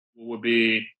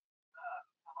be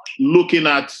looking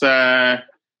at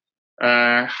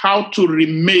how to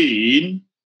remain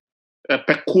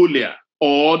peculiar,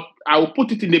 or I will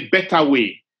put it in a better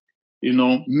way,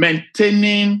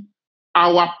 maintaining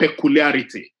our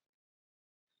peculiarity.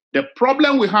 The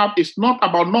problem we have is not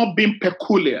about not being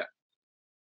peculiar.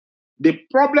 The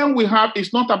problem we have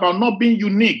is not about not being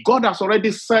unique. God has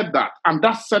already said that, and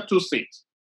that settles it.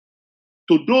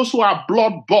 To those who are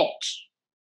blood-bought,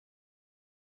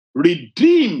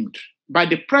 redeemed by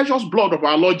the precious blood of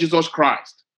our Lord Jesus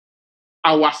Christ,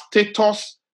 our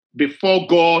status before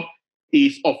God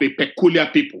is of a peculiar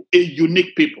people, a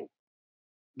unique people.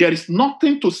 There is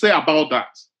nothing to say about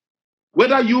that.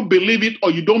 Whether you believe it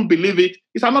or you don't believe it,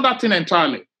 it's another thing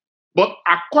entirely. But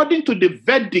according to the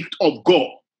verdict of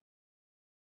God,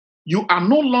 you are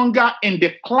no longer in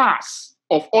the class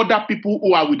of other people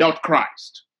who are without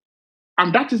Christ.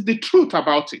 And that is the truth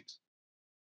about it.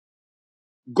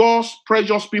 God's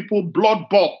precious people,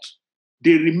 blood-bought,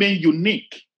 they remain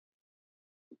unique.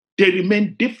 They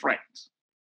remain different.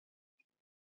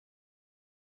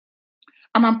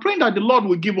 And I'm praying that the Lord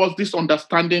will give us this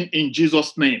understanding in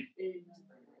Jesus' name.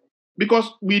 Because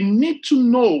we need to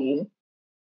know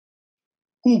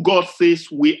who God says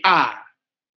we are.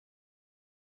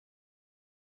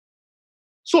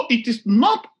 So it is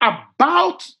not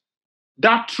about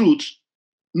that truth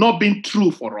not being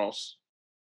true for us.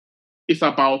 It's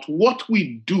about what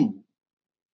we do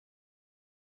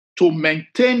to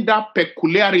maintain that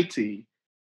peculiarity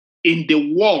in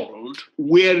the world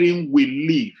wherein we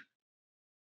live.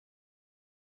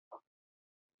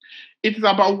 It is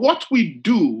about what we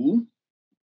do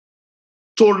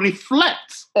to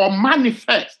reflect or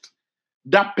manifest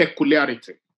that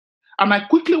peculiarity. And I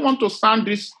quickly want to sound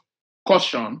this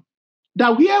caution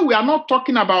that here we are not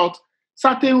talking about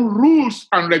certain rules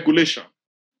and regulations,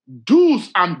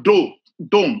 do's and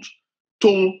don't,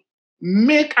 to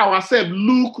make ourselves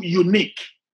look unique.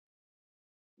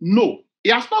 No, he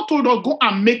has not told us go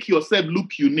and make yourself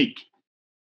look unique.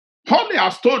 All he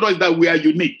has told us that we are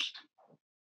unique.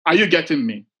 Are you getting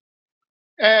me?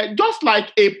 Just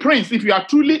like a prince, if you are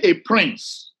truly a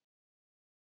prince,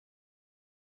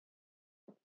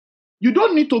 you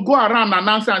don't need to go around and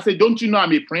answer and say, don't you know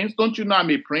I'm a prince? Don't you know I'm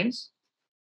a prince?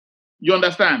 You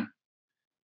understand?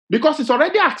 Because it's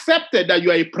already accepted that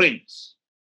you are a prince.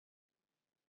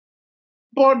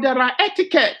 But there are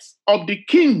etiquettes of the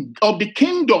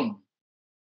kingdom.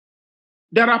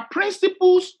 There are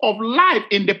principles of life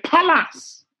in the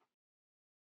palace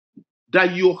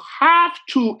that you have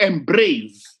to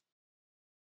embrace.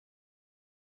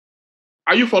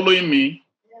 Are you following me?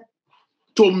 Yeah.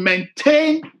 To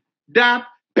maintain that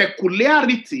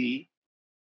peculiarity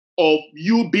of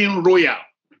you being royal.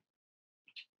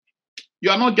 You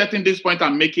are not getting this point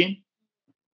I'm making,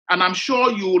 and I'm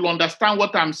sure you will understand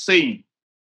what I'm saying.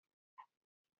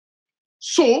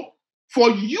 So, for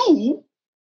you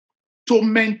to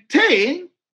maintain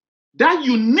that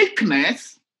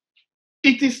uniqueness,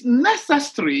 it is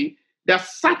necessary that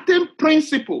certain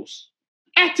principles,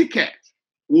 etiquette,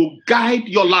 will guide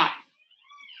your life.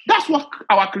 That's what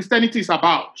our Christianity is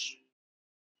about.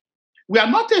 We are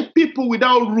not a people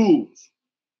without rules.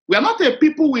 We are not a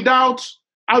people without,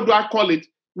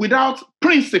 without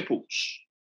principles.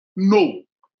 No,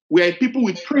 we are a people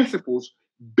with principles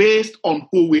based on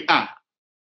who we are.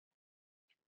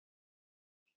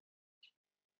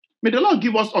 May the Lord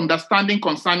give us understanding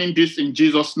concerning this in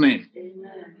Jesus' name.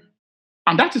 Amen.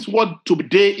 And that is what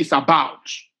today is about.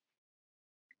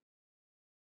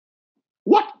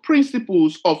 What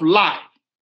principles of life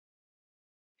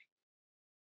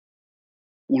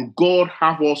will God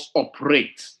have us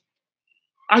operate?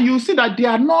 And you see that they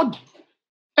are not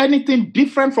anything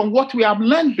different from what we have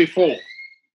learned before,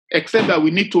 except that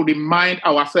we need to remind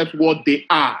ourselves what they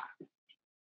are.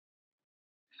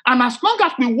 And as long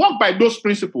as we walk by those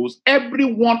principles,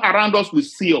 everyone around us will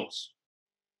see us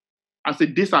and say,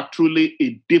 these are truly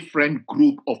a different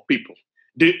group of people.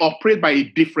 They operate by a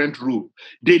different rule.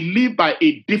 They live by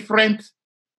a different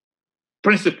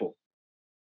principle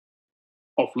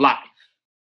of life.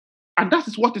 And that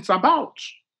is what it's about.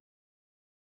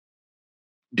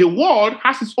 The world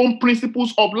has its own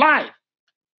principles of life.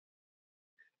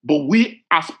 But we,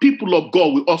 as people of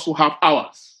God, we also have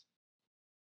ours.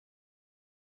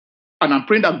 And I'm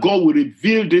praying that God will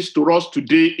reveal this to us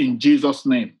today in Jesus'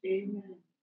 name. Amen.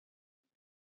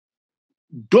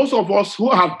 Those of us who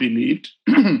have believed,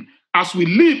 as we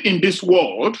live in this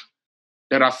world,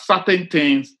 there are certain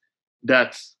things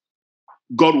that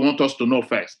God wants us to know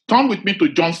first. Turn with me to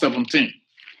John 17.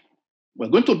 We're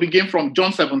going to begin from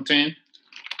John 17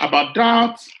 about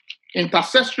that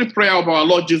intercessory prayer of our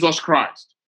Lord Jesus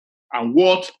Christ. and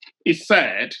what he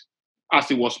said as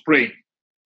he was praying.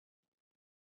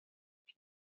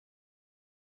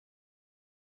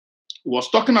 He was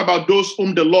talking about those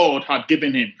whom the Lord had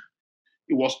given him.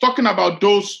 He was talking about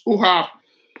those who have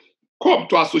come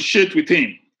to associate with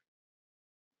him,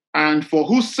 and for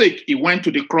whose sake he went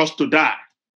to the cross to die.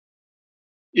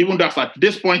 Even though at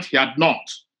this point he had not,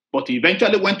 but he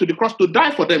eventually went to the cross to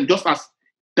die for them, just as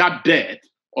that death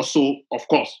also, of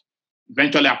course,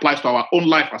 eventually applies to our own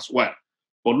life as well.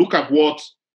 But look at what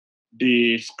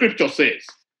the scripture says.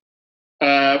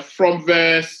 From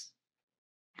verse,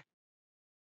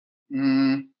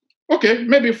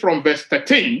 maybe from verse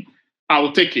 13, I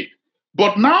will take it.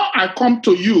 But now I come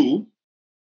to you,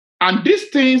 and these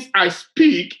things I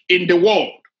speak in the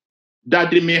world,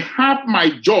 that they may have my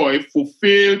joy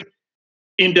fulfilled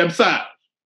in themselves.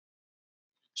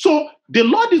 So the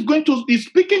Lord is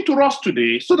speaking to us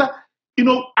today so that,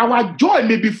 our joy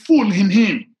may be full in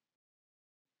him.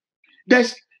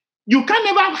 You can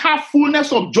never have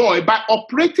fullness of joy by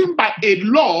operating by a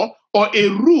law or a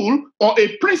rule or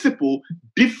a principle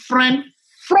different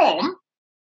from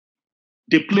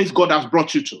the place God has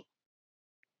brought you to.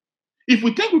 If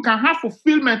we think we can have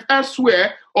fulfillment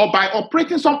elsewhere or by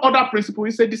operating some other principle,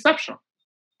 it's a deception.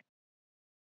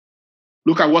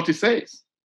 Look at what it says.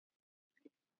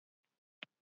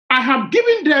 I have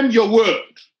given them your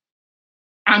word,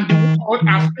 and the word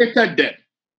has created them,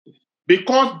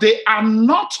 because they are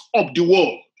not of the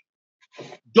world,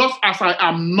 just as I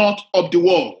am not of the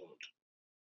world.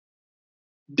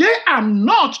 They are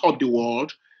not of the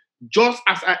world, just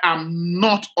as I am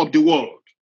not of the world,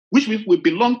 which means we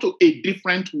belong to a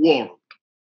different world.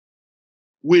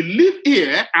 We live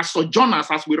here as sojourners,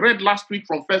 as we read last week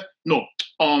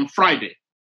on Friday.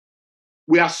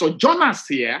 We are sojourners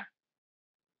here,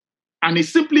 and it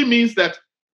simply means that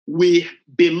we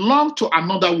belong to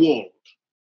another world.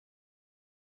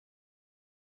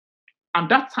 And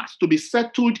that has to be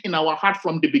settled in our heart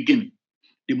from the beginning.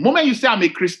 The moment you say, I'm a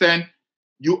Christian,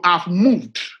 you have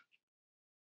moved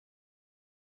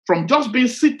from just being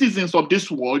citizens of this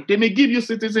world. They may give you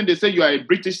citizen. They say you are a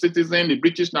British citizen, a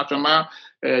British national,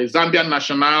 Zambian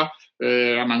national,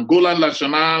 an Angolan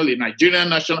national, a Nigerian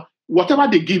national. Whatever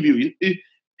they give you,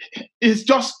 it's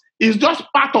just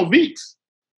part of it.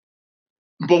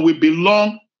 But we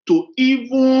belong to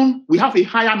we have a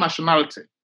higher nationality.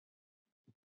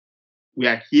 We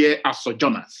are here as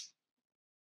sojourners.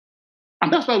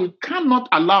 And that's why we cannot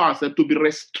allow ourselves to be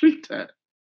restricted,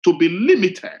 to be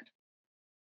limited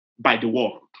by the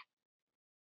world.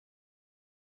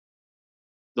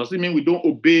 Does it mean we don't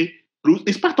obey rules?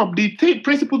 It's part of the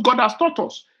principles God has taught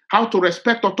us, how to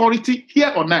respect authority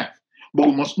here on earth. But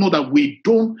we must know that we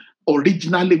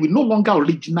no longer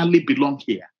originally belong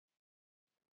here.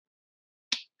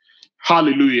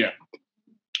 Hallelujah.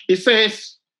 It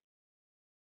says,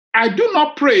 I do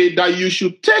not pray that you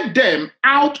should take them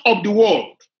out of the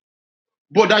world,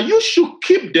 but that you should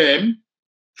keep them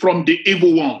from the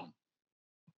evil one.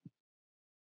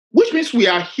 Which means we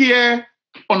are here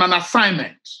on an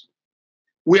assignment.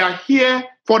 We are here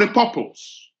for a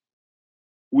purpose.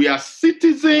 We are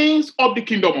citizens of the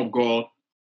kingdom of God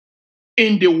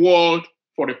in the world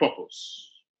for a purpose.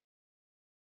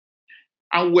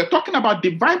 And we're talking about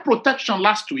divine protection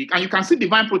last week, and you can see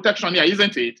divine protection here,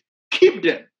 isn't it? Keep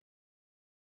them.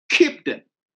 Keep them.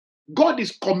 God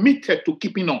is committed to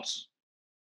keeping us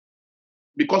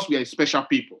because we are a special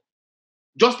people.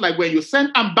 Just like when you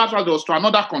send ambassadors to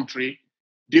another country,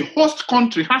 the host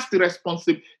country has the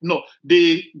responsibility.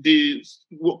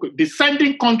 The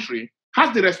sending country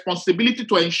has the responsibility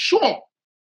to ensure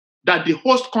that the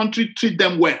host country treat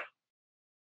them well.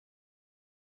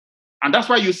 And that's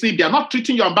why you see they are not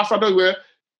treating your ambassador well.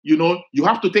 You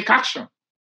have to take action.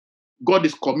 God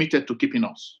is committed to keeping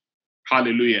us.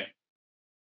 Hallelujah.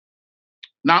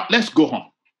 Now let's go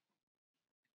on,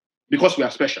 because we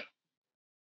are special.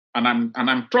 And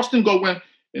I'm trusting God when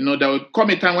there will come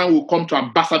a time when we'll come to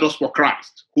ambassadors for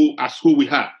Christ, who we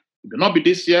have. It will not be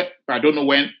this year, but I don't know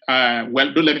when.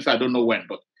 Don't let me say I don't know when,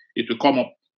 but it will come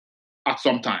up at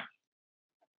some time.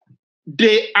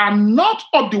 They are not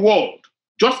of the world,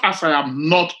 just as I am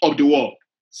not of the world.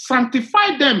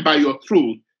 Sanctify them by your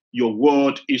truth. Your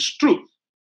word is truth.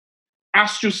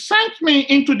 As you sent me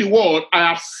into the world, I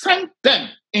have sent them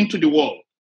into the world.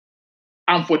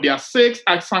 And for their sakes,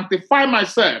 I sanctify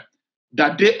myself,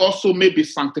 that they also may be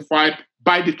sanctified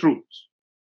by the truth.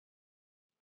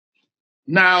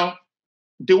 Now,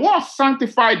 the word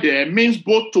sanctify there means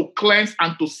both to cleanse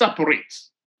and to separate.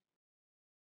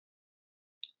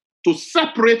 To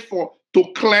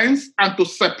cleanse and to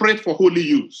separate for holy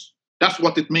use. That's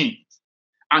what it means.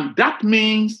 And that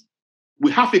means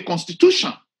We have a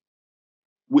constitution.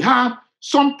 We have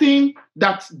something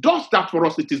that does that for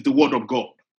us. It is the word of God.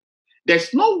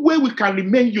 There's no way we can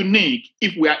remain unique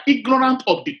if we are ignorant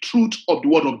of the truth of the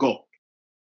word of God.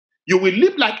 You will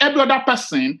live like every other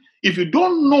person if you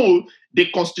don't know the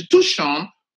constitution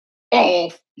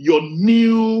of your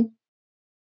new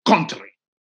country.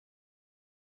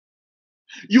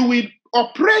 You will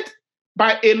operate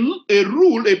by a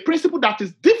rule, a principle that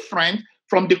is different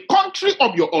from the country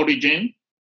of your origin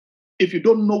if you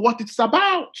don't know what it's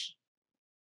about.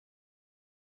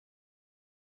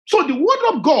 So the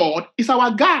word of God is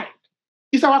our guide,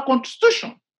 it's our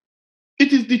constitution.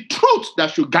 It is the truth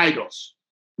that should guide us,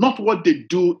 not what they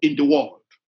do in the world.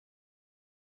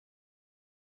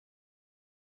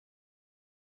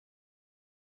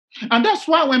 And that's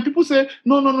why when people say,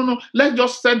 no, let's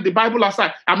just set the Bible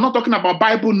aside. I'm not talking about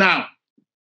Bible now.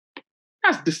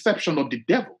 That's deception of the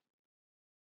devil.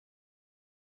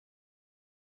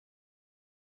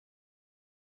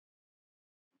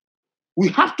 We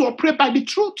have to operate by the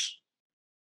truth.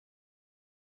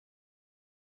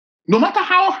 No matter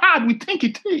how hard we think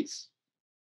it is.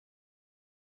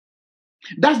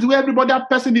 That's the way everybody, that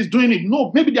person is doing it.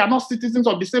 No, maybe they are not citizens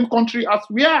of the same country as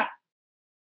we are.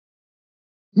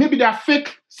 Maybe they are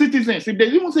fake citizens. If they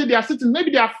even say they are citizens,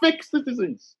 maybe they are fake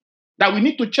citizens that we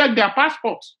need to check their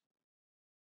passports.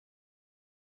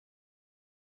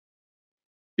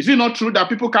 Is it not true that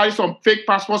people carry some fake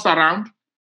passports around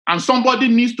and somebody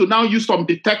needs to now use some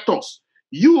detectors?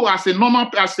 You as a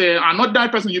normal, another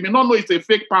person, you may not know it's a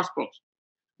fake passport.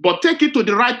 But take it to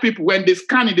the right people. When they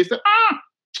scan it, they say,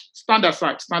 stand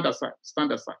aside, stand aside,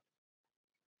 stand aside.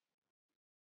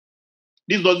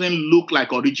 This doesn't look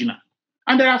like original.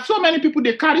 And there are so many people,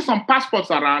 they carry some passports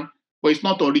around, but it's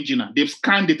not original. They've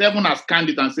scanned it, everyone has scanned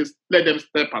it and says, let them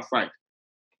step aside.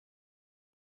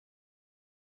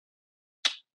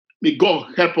 May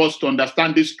God help us to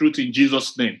understand this truth in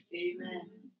Jesus' name. Amen.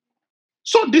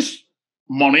 So this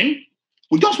morning,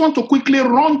 we just want to quickly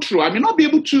run through. I may not be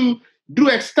able to do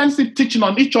extensive teaching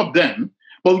on each of them,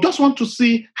 but we just want to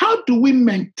see how do we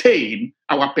maintain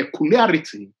our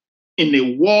peculiarity in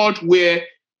a world where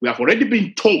we have already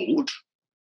been told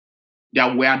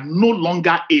that we are no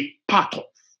longer a part of.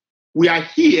 We are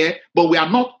here, but we are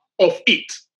not of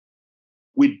it.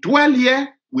 We dwell here,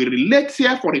 we relate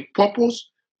here for a purpose,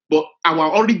 but our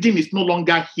origin is no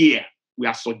longer here. We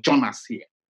are sojourners here.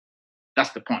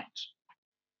 That's the point.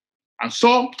 And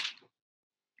so,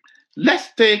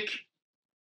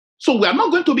 so we are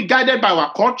not going to be guided by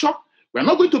our culture. We are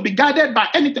not going to be guided by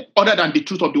anything other than the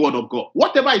truth of the word of God.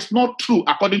 Whatever is not true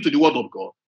according to the word of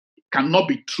God cannot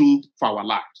be true for our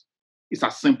lives. It's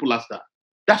as simple as that.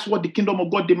 That's what the kingdom of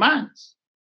God demands.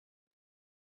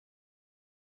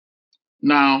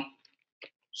 Now,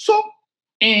 so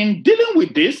in dealing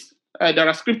with this, there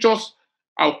are scriptures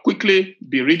I'll quickly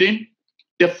be reading.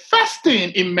 The first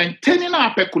thing in maintaining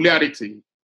our peculiarity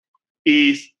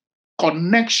is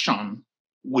connection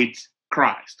with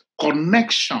Christ.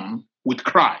 Connection with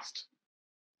Christ.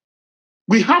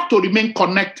 We have to remain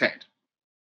connected.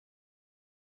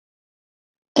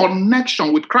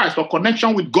 Connection with Christ or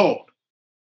connection with God.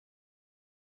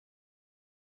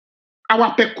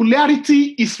 Our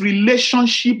peculiarity is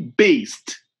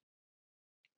relationship-based.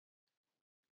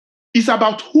 It's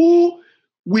about who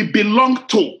we belong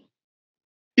to.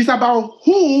 It's about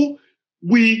who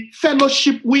we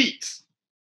fellowship with.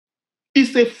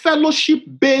 It's a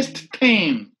fellowship-based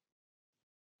thing.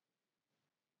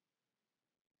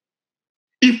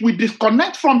 If we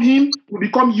disconnect from him, we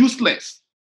become useless.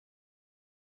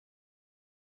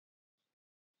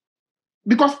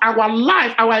 Because our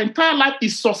life, our entire life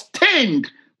is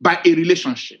sustained by a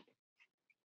relationship.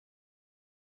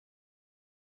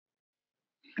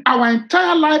 Our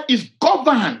entire life is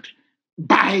governed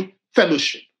by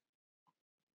fellowship.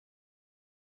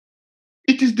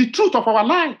 It is the truth of our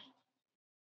life.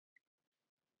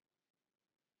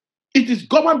 It is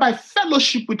governed by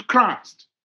fellowship with Christ.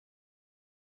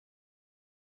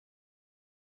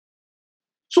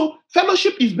 So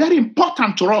fellowship is very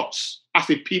important to us as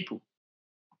a people.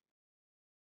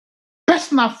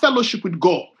 Personal fellowship with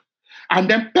God, and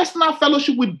then personal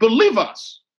fellowship with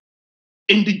believers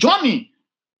in the journey,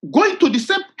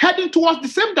 heading towards the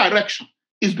same direction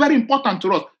is very important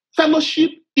to us.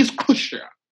 Fellowship is crucial.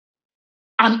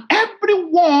 And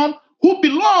everyone who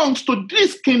belongs to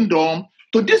this kingdom,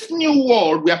 to this new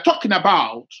world we are talking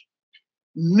about,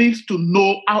 needs to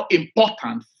know how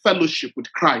important fellowship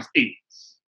with Christ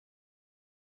is.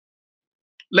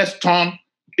 Let's turn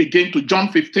again to John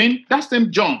 15. That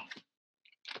same John.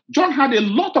 John had a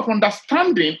lot of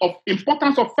understanding of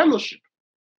importance of fellowship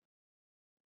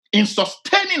in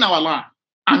sustaining our life.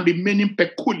 and remaining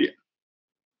peculiar.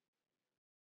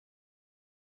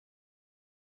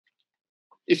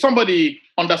 Is somebody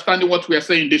understanding what we are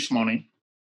saying this morning?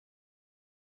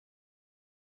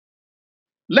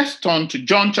 Let's turn to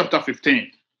John chapter 15.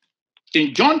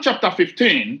 In John chapter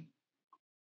 15,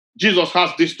 Jesus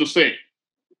has this to say.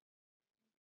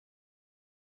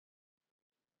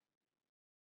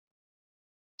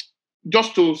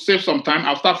 Just to save some time,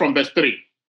 I'll start from verse 3.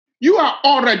 You are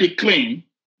already clean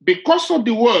because of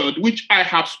the word which I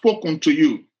have spoken to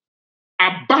you.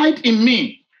 Abide in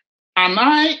me, and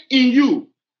I in you.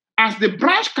 As the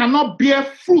branch cannot bear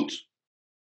fruit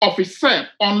of itself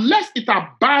unless it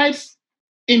abides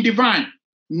in the vine,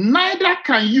 neither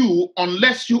can you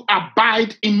unless you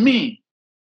abide in me.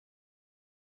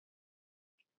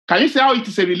 Can you see how it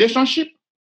is a relationship?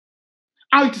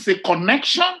 How it is a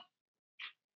connection?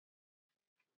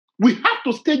 We have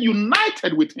to stay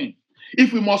united with him.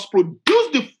 If we must produce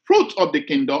the fruit of the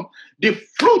kingdom, the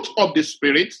fruit of the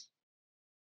spirit,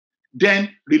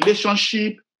 then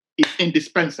relationship is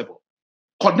indispensable.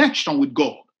 Connection with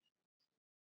God.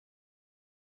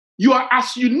 You are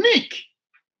as unique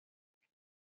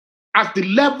as the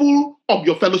level of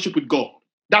your fellowship with God.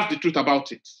 That's the truth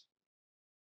about it.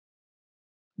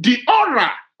 The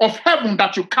aura of heaven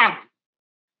that you carry,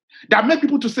 that make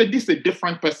people to say this is a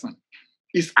different person,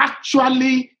 is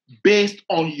actually based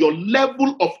on your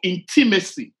level of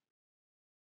intimacy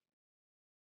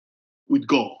with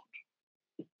God.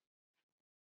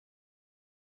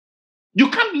 You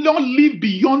can't live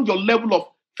beyond your level of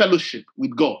fellowship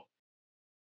with God.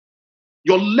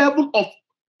 Your level of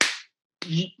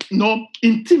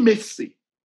intimacy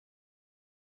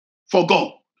for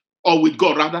God, or with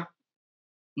God rather,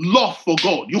 love for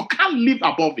God. You can't live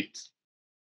above it.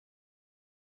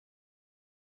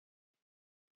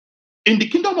 In the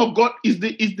kingdom of God is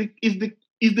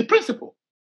the principle.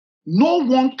 No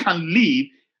one can live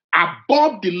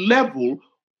above the level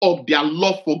of their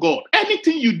love for God.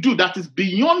 Anything you do that is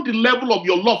beyond the level of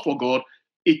your love for God,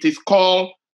 it is called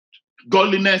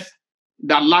godliness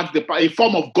that lacks a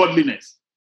form of godliness,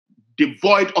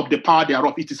 devoid of the power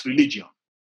thereof. It is religion.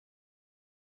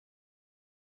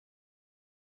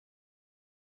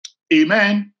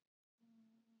 Amen.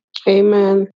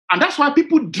 Amen. And that's why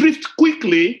people drift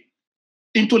quickly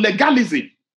into legalism,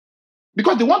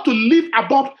 because they want to live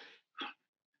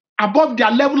above their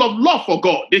level of love for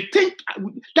God. They think,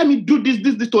 let me do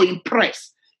this to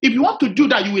impress. If you want to do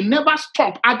that, you will never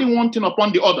stop adding one thing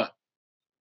upon the other.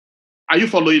 Are you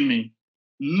following me?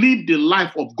 Live the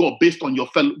life of God based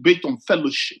on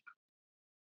fellowship.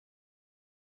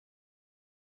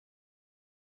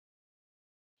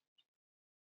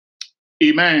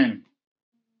 Amen.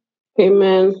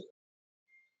 Amen.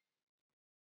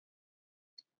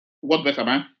 What verse am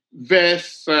I?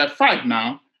 Verse 5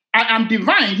 now. I am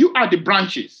divine, you are the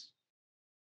branches.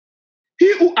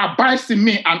 He who abides in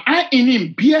me and I in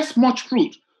him bears much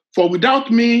fruit. For without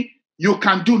me, you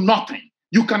can do nothing.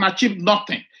 You can achieve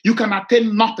nothing. You can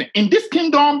attain nothing. In this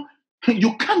kingdom,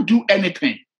 you can't do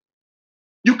anything.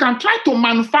 You can try to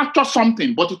manufacture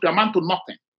something, but it will amount to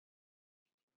nothing.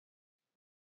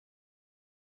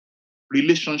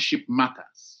 Relationship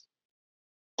matters.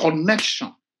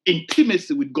 Connection,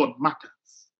 intimacy with God matters.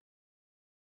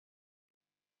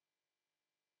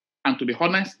 And to be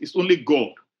honest, it's only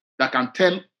God that can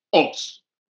tell us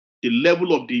the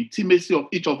level of the intimacy of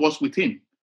each of us with him.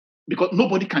 Because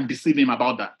nobody can deceive him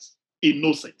about that. He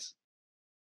knows it.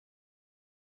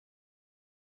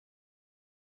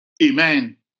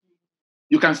 Amen.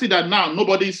 You can see that now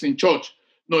nobody is in church.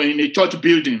 No, in a church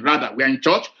building, rather. We are in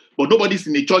church, but nobody's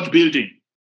in a church building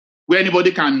where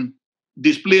anybody can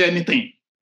display anything.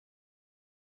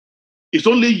 It's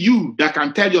only you that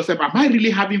can tell yourself, am I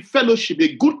really having fellowship,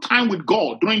 a good time with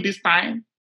God during this time?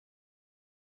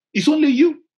 It's only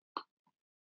you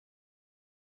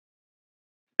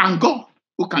and God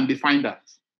who can define that.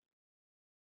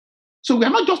 So we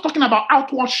are not just talking about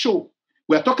outward show.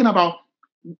 We are talking about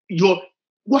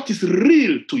what is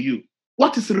real to you,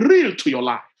 what is real to your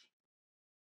life.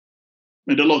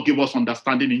 May the Lord give us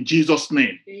understanding in Jesus'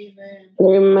 name. Amen.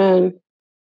 Amen.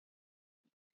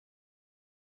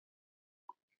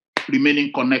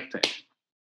 Remaining connected.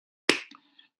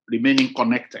 Remaining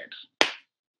connected.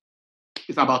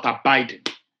 It's about abiding.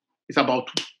 It's about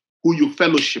who you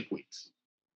fellowship with.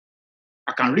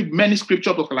 I can read many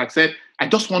scriptures, but like I said, I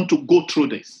just want to go through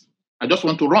this. I just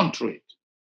want to run through it.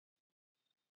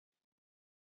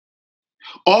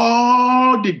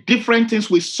 All the different things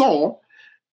we saw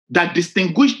that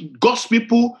distinguished God's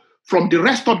people from the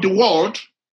rest of the world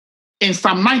in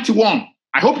Psalm 91.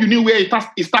 I hope you knew where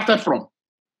it started from.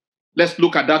 Let's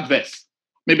look at that verse.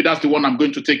 Maybe that's the one I'm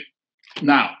going to take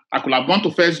now. I could have gone to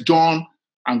 1 John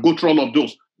and go through all of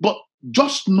those. But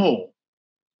just know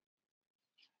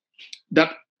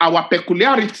that our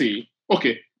peculiarity,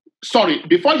 okay, sorry,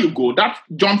 before you go, that's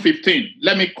John 15.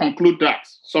 Let me conclude that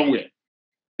somewhere.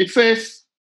 It says,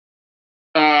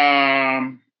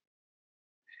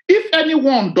 if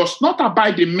anyone does not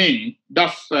abide in me,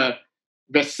 that's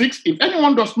verse 6, if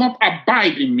anyone does not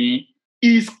abide in me,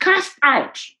 he is cast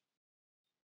out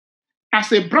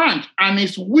as a branch and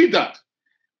is withered,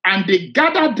 and they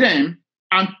gather them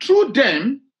and threw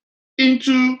them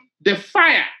into the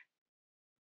fire,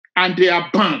 and they are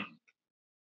burned.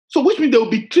 So which means they will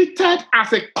be treated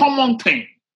as a common thing.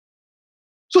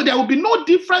 So there will be no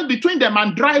difference between them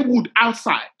and dry wood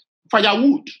outside,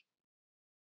 firewood.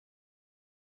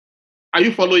 Are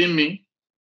you following me?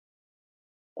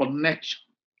 Connection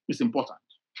is important.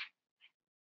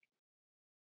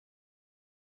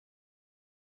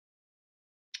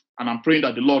 And I'm praying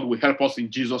that the Lord will help us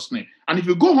in Jesus' name. And if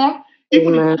you go on,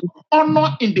 even if you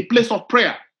honor in the place of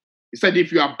prayer, he said,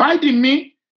 if you abide in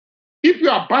me,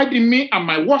 and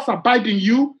my words abide in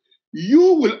you,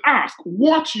 you will ask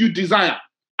what you desire,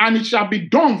 and it shall be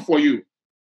done for you.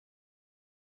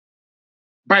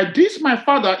 By this my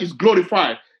Father is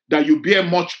glorified, that you bear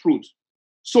much fruit,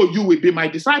 so you will be my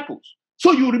disciples.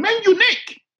 So you remain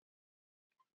unique,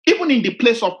 even in the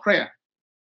place of prayer.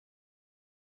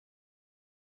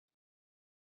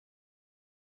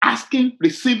 Asking,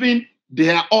 receiving, they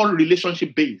are all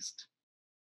relationship-based.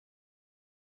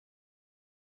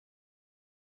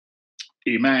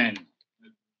 Amen.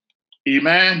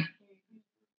 Amen.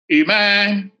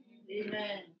 Amen.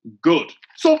 Amen. Good.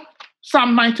 So,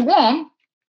 Psalm 91,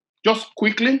 just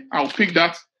quickly, I'll pick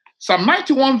that. Psalm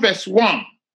 91, verse 1.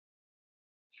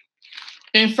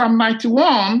 In Psalm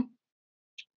 91,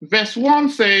 verse 1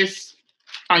 says,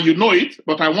 and you know it,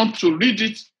 but I want to read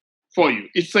it for you.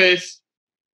 It says,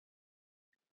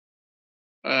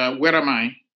 where am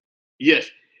I? Yes.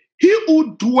 He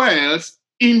who dwells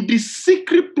in the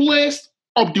secret place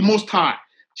of the Most High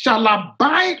shall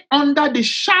abide under the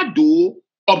shadow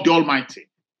of the Almighty.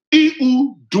 He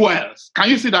who dwells. Can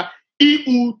you see that? He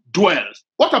who dwells.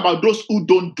 What about those who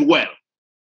don't dwell?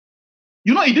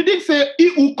 You know, it didn't say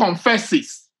he who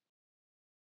confesses.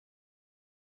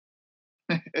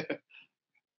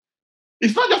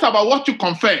 It's not just about what you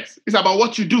confess, it's about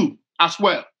what you do as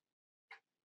well.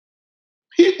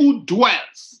 He who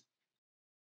dwells.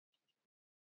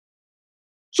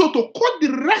 So to quote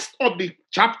the rest of the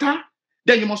chapter,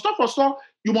 then you must first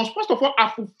of all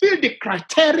have fulfilled the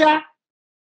criteria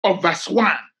of verse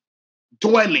 1.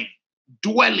 Dwelling.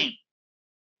 Dwelling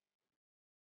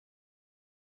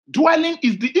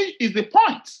is the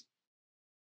point.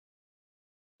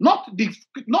 Not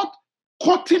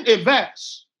quoting a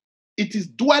verse. It is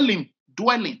dwelling.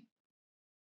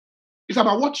 It's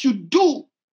about what you do.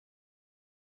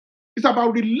 It's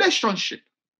about relationship.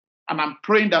 And I'm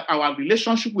praying that our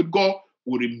relationship with God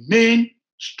will remain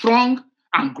strong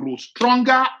and grow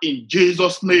stronger in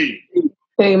Jesus' name.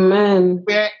 Amen.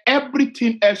 Where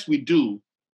everything else we do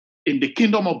in the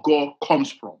kingdom of God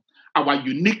comes from. Our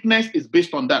uniqueness is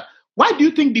based on that. Why do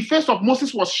you think the face of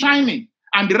Moses was shining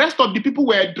and the rest of the people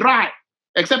were dry,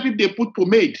 except if they put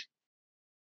pomade?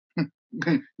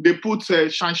 They put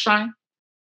shine.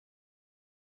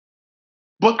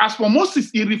 But as for Moses,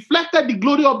 he reflected the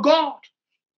glory of God.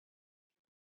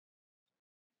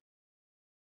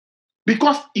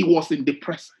 Because he was in the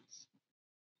presence.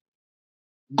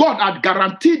 God had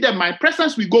guaranteed them, my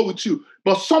presence will go with you.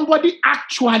 But somebody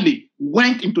actually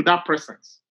went into that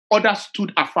presence. Others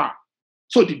stood afar.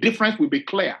 So the difference will be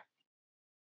clear.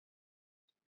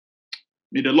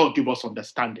 May the Lord give us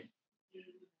understanding.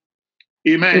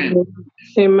 Amen.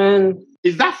 Amen.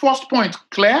 Is that first point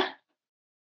clear?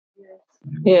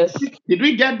 Yes. Did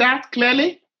we get that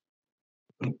clearly?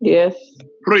 Yes.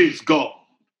 Praise God.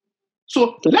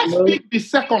 So let's pick the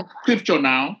second scripture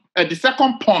now, the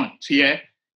second point here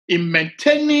in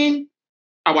maintaining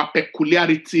our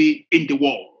peculiarity in the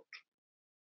world.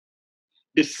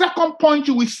 The second point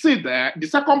you will see there, the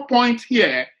second point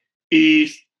here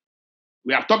is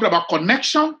we have talked about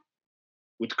connection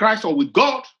with Christ or with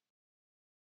God,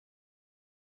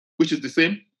 which is the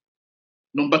same.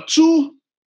 Number 2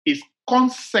 is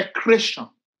consecration.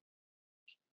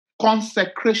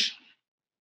 Consecration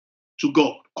to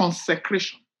God.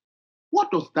 Consecration. What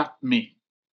does that mean?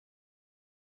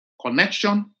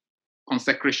 Connection,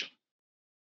 consecration.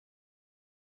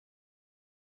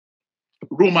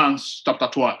 Romans chapter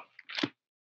 12.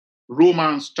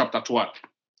 Romans chapter 12.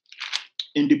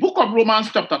 In the book of Romans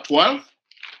chapter 12,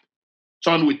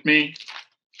 turn with me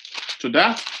to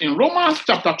that. In Romans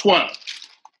chapter 12,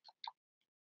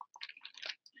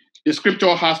 The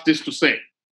scripture has this to say.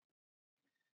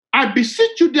 I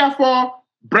beseech you, therefore,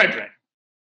 brethren,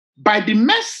 by the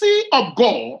mercy of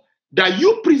God, that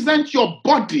you present your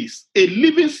bodies a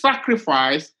living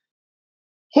sacrifice,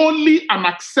 holy and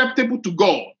acceptable to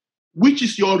God, which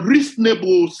is your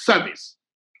reasonable service.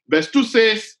 Verse 2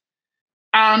 says,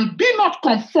 and do not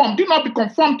be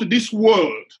conformed to this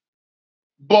world,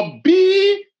 but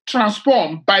be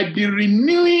transformed by the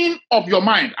renewing of your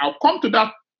mind. I'll come to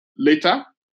that later.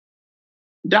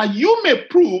 That you may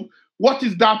prove what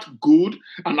is that good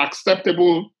and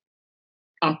acceptable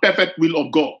and perfect will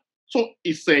of God. So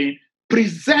it's saying,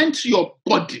 present your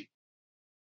body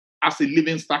as a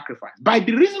living sacrifice. By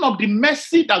the reason of the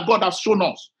mercy that God has shown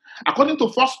us. According to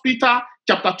 1 Peter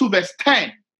chapter 2, verse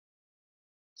 10.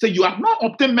 So you have not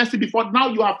obtained mercy before, now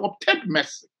you have obtained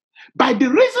mercy. By the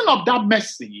reason of that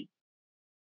mercy,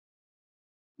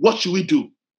 what should we do?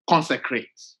 Consecrate.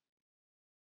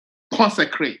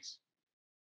 Consecrate.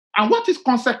 And what is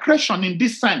consecration in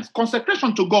this sense?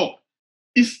 Consecration to God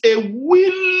is a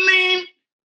willing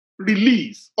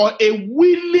release or a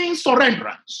willing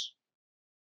surrenderance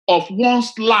of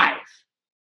one's life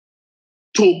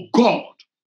to God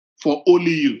for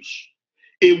holy use.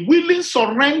 A willing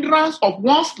surrenderance of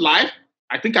one's life,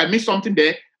 I think I missed something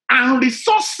there, and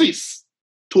resources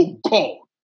to God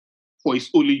for his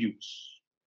holy use.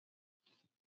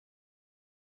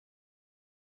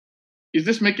 Is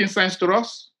this making sense to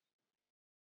us?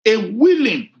 A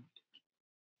willing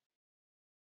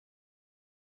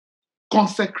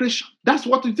consecration. That's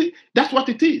what it is. That's what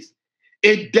it is.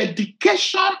 A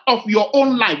dedication of your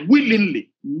own life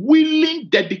willingly. Willing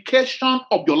dedication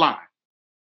of your life.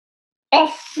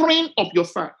 Offering of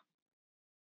yourself.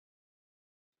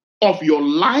 Of your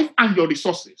life and your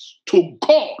resources to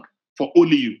God for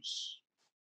holy use.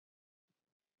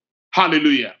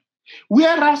 Hallelujah.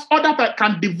 Whereas others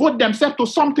can devote themselves to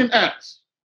something else.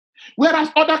 Whereas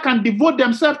others can devote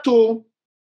themselves to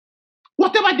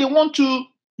whatever they want to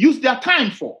use their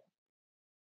time for.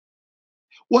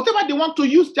 Whatever they want to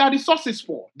use their resources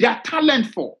for, their talent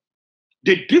for.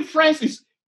 The difference is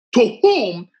to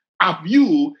whom have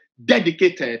you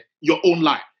dedicated your own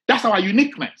life. That's our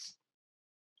uniqueness.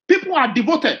 People are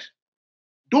devoted.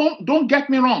 Don't get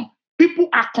me wrong. People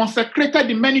are consecrated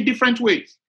in many different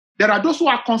ways. There are those who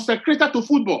are consecrated to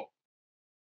football.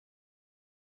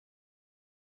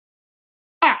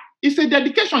 It's a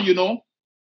dedication, you know,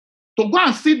 to go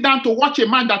and sit down to watch a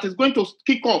man that is going to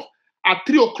kick off at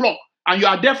 3 o'clock and you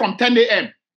are there from 10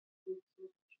 a.m.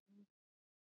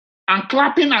 and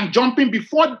clapping and jumping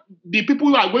before the people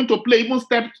who are going to play even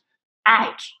step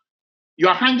out. You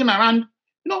are hanging around.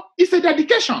 You know, it's a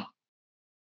dedication.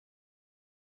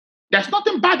 There's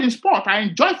nothing bad in sport. I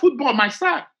enjoy football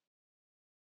myself.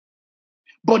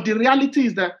 But the reality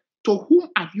is that to whom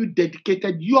have you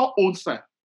dedicated your own self?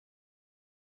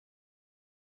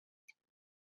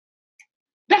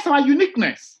 That's our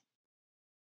uniqueness.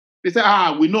 They say,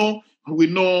 we know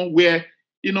where,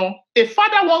 you know, a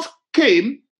father once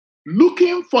came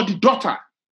looking for the daughter.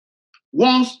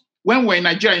 Once, when we were in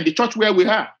Nigeria, in the church where we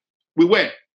were.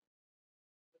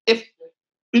 If,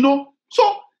 you know,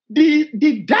 so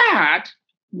the dad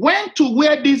went to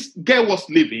where this girl was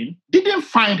living, didn't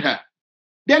find her.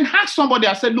 Then asked somebody,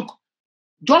 I said, look,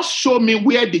 just show me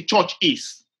where the church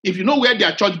is. If you know where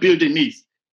their church building is,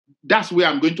 that's where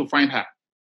I'm going to find her.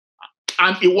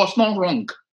 And it was not wrong.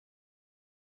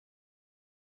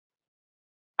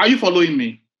 Are you following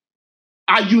me?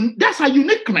 That's a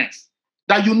uniqueness,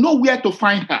 that you know where to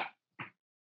find her.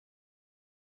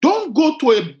 Don't go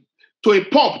to a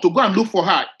pub to go and look for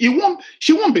her.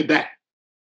 She won't be there.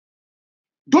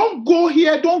 Don't go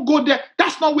here, don't go there.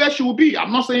 That's not where she will be.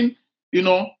 I'm not saying, you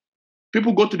know,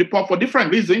 people go to the pub for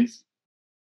different reasons,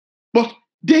 but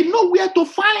they know where to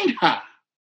find her.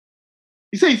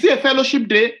 He said, is it a fellowship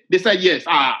day? They said, yes.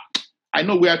 I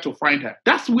know where to find her.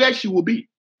 That's where she will be.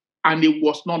 And it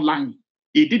was not lying.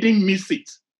 He didn't miss it.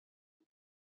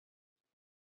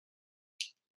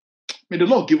 May the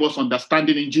Lord give us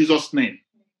understanding in Jesus' name.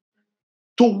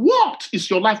 To what is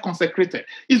your life consecrated?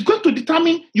 It's going to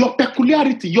determine your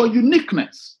peculiarity, your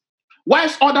uniqueness.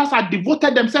 Whilst others are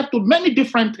devoted themselves to many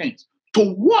different things.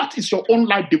 To what is your own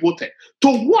life devoted?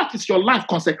 To what is your life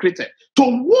consecrated? To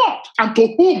what and to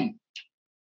whom?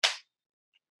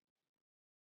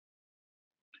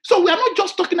 So we are not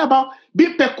just talking about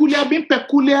being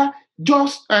peculiar,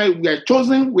 just we are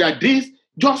chosen, we are this,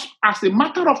 just as a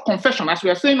matter of confession, as we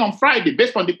are saying on Friday,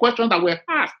 based on the questions that were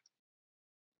asked.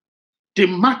 The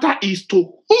matter is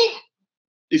to whom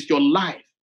is your life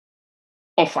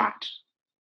offered?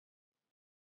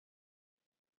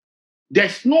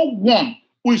 There's no one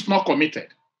who is not committed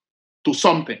to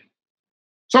something.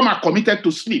 Some are committed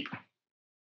to sleep.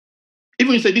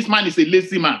 Even you say this man is a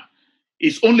lazy man,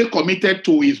 he's only committed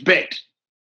to his bed.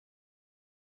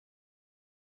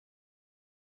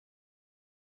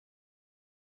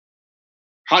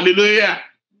 Hallelujah.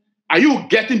 Are you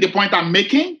getting the point I'm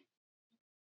making?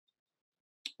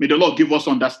 May the Lord give us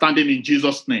understanding in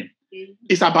Jesus' name.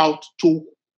 It's about to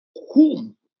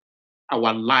whom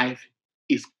our life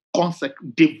is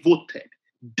devoted,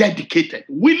 dedicated,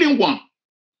 willing one.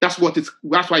 That's why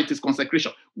it is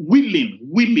consecration. Willing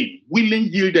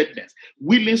yieldedness,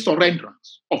 willing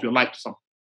surrenderance of your life to someone.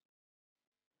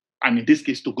 And in this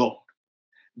case, to God.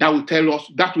 That will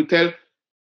tell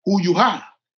who you are.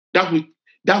 That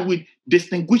will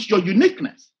distinguish your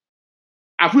uniqueness.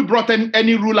 Have we brought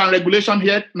any rule and regulation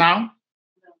here now?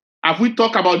 Have we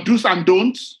talked about do's and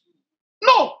don'ts?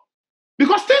 No,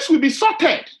 because things will be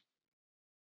sorted.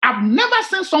 I've never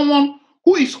seen someone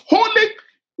who is holy,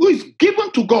 who is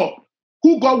given to God,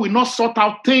 who God will not sort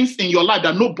out things in your life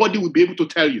that nobody will be able to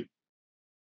tell you.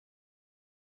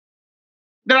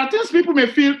 There are things people may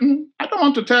feel, I don't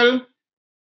want to tell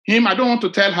him, I don't want to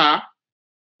tell her.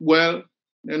 Well,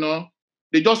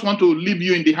 they just want to leave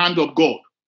you in the hand of God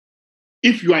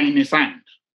if you are in his hand.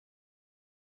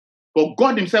 But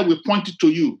God himself will point it to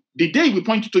you. The day he will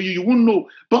point it to you, you won't know.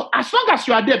 But as long as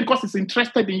you are there, because he's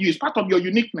interested in you, it's part of your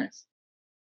uniqueness.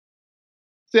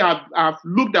 Say, I've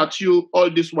looked at you all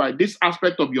this while. This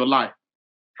aspect of your life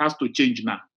has to change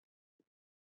now.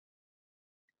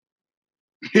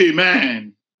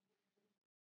 Amen.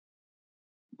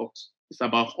 But it's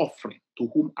about offering. To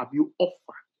whom have you offered?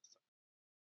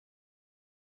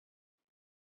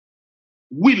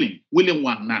 Willing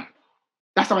one now.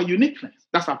 That's our uniqueness.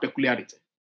 That's our peculiarity.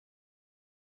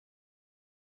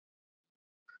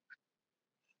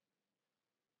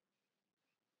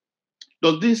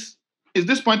 Is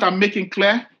this point I'm making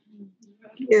clear?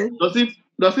 Yes. Does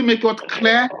it make it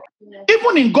clear? Yes.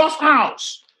 Even in God's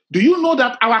house, do you know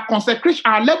that our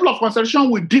level of consecration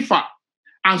will differ,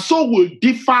 and so will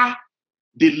differ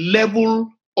the level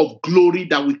of glory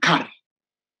that we carry.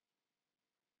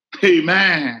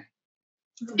 Amen.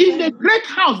 In the great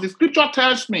house, the scripture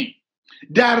tells me,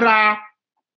 there are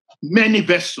many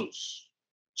vessels.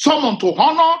 Some unto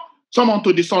honor, some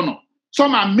unto dishonor.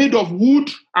 Some are made of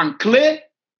wood and clay,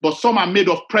 but some are made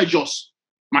of precious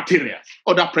materials,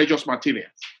 other precious materials.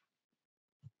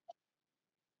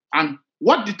 And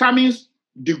what determines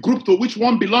the group to which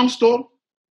one belongs to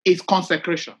is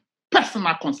consecration,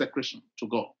 personal consecration to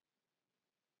God.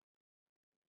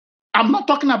 I'm not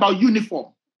talking about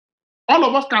uniform. All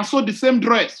of us can sew the same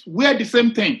dress, wear the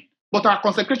same thing, but our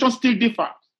consecration still differs.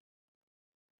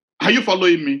 Are you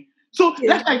following me? So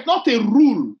that's not a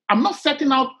rule. I'm not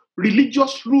setting out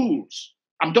religious rules.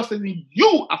 I'm just saying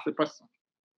you as a person.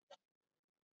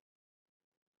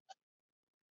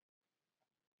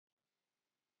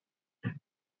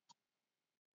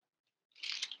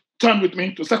 Turn with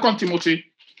me to 2 Timothy.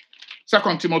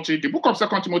 2 Timothy, the book of 2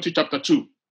 Timothy chapter 2.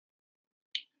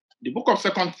 The book of 2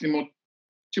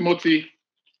 Timothy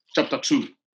chapter 2.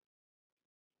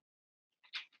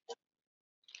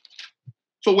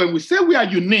 So when we say we are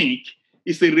unique,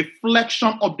 it's a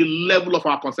reflection of the level of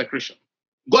our consecration.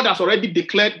 God has already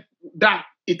declared that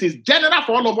it is general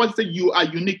for all of us to say you are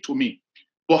unique to me.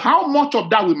 But how much of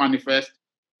that we manifest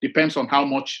depends on how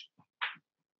much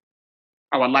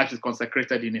our life is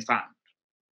consecrated in his hand.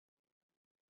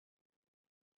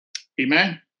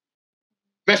 Amen.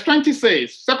 Verse 20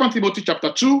 says, 2 Timothy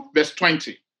chapter 2, verse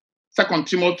 20. 2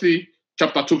 Timothy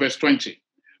chapter 2, verse 20.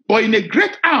 But in a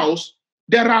great house,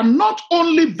 there are not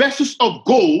only vessels of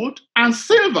gold and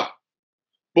silver,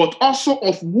 but also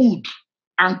of wood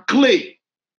and clay,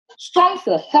 some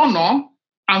for honor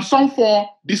and some for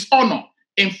dishonor.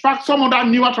 In fact, some of that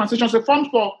newer translations say some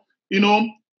for,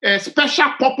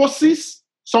 special purposes,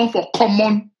 some for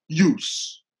common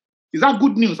use. Is that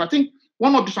good news? I think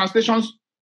one of the translations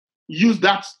use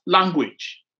that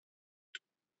language.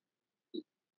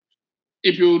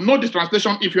 If you know this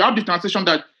translation, if you have the translation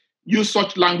that use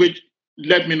such language,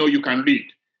 let me know, you can read.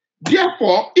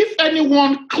 Therefore, if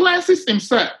anyone cleanses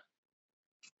himself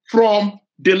from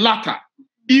the latter,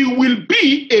 he will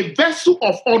be a vessel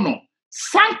of honor,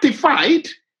 sanctified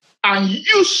and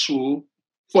useful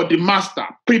for the master,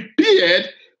 prepared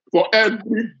for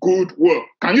every good work.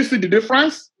 Can you see the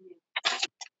difference?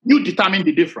 You determine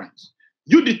the difference.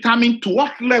 You determine to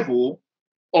what level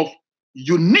of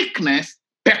uniqueness,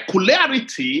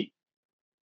 peculiarity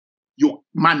you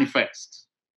manifest.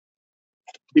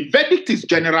 The verdict is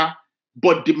general,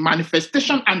 but the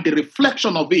manifestation and the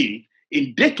reflection of it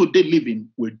in day-to-day living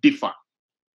will differ.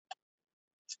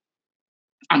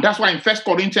 And that's why in 1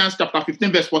 Corinthians chapter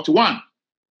 15, verse 41,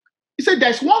 He said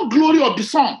there's one glory of the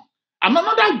sun, and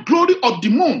another glory of the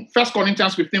moon, 1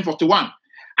 Corinthians 15:41,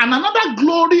 and another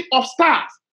glory of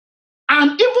stars.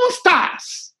 And even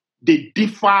stars, they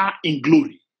differ in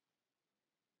glory.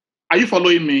 Are you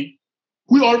following me?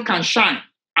 We all can shine,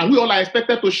 and we all are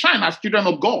expected to shine as children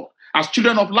of God, as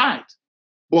children of light.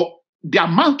 But the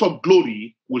amount of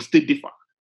glory will still differ.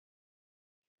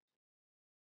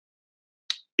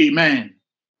 Amen.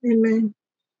 Amen.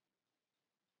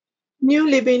 New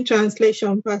Living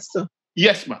Translation, Pastor.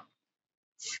 Yes, ma'am.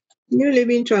 New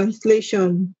Living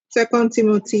Translation, 2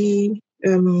 Timothy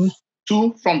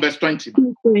 2 from verse 20.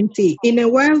 2:20. In a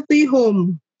wealthy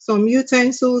home, some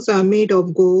utensils are made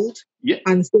of gold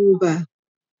and silver,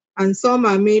 and some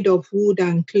are made of wood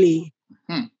and clay.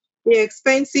 The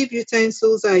expensive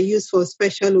utensils are used for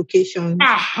special occasions.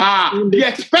 The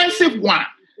expensive one,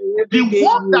 the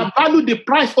ones that value the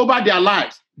price over their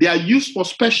lives, they are used for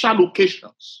special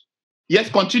occasions. Yes,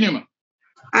 continue, ma'am.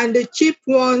 And the cheap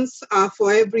ones are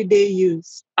for everyday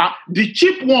use. The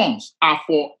cheap ones are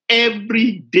for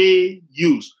everyday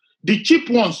use. The cheap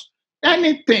ones,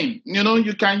 anything,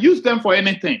 you can use them for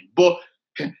anything. But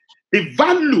the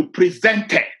value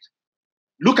presented,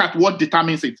 look at what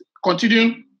determines it.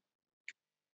 Continue.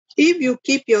 If you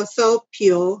keep yourself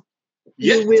pure,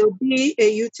 you will be a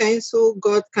utensil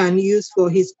God can use for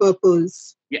his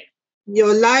purpose.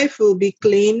 Your life will be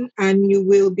clean, and you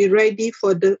will be ready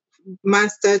for the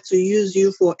Master to use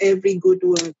you for every good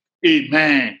work.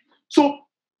 Amen. So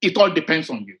it all depends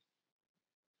on you.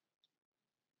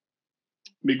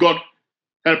 May God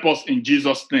help us in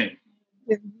Jesus' name.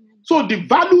 So the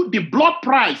value, the blood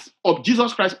price of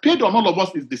Jesus Christ paid on all of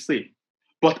us is the same.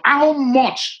 But how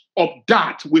much of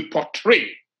that we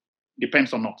portray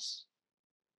depends on us.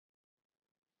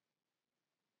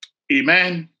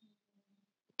 Amen.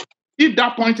 If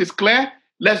that point is clear,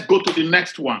 let's go to the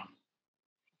next one.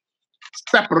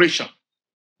 Separation.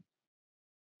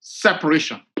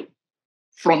 Separation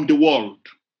from the world.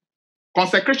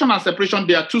 Consecration and separation,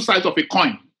 they are two sides of a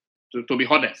coin, to be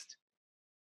honest.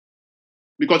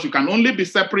 Because you can only be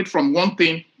separate from one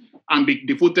thing and be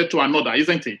devoted to another,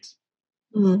 isn't it?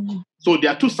 So they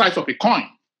are two sides of a coin.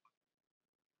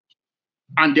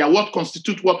 And they are what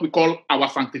constitute what we call our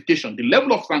sanctification. The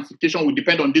level of sanctification will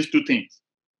depend on these two things.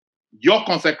 Your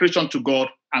consecration to God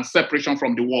and separation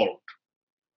from the world.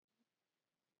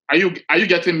 Are you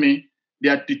getting me? They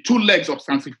are the two legs of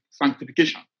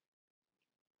sanctification.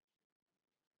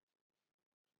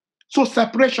 So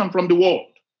separation from the world.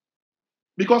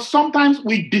 Because sometimes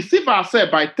we deceive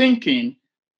ourselves by thinking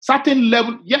certain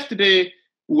level. Yesterday,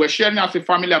 we were sharing as a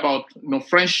family about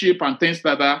friendship and things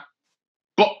like that.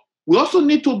 But we also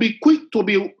need to be quick to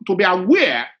be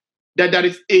aware that there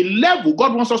is a level.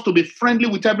 God wants us to be friendly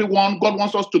with everyone. God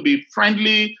wants us to be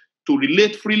friendly, to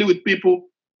relate freely with people.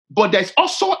 But there's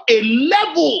also a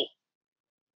level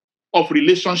of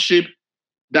relationship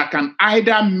that can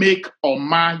either make or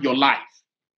mar your life.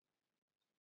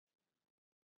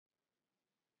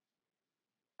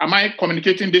 Am I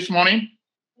communicating this morning?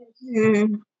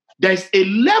 There's a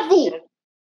level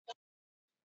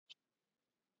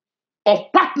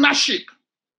of partnership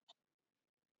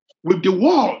with the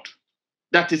world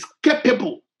that is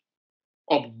capable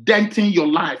of denting your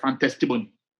life and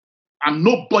testimony. And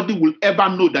nobody will ever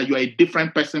know that you are a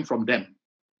different person from them.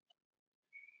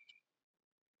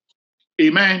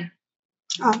 Amen.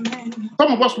 Amen.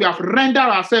 Some of us, we have rendered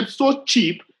ourselves so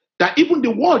cheap that even the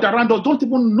world around us don't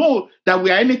even know that we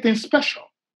are anything special.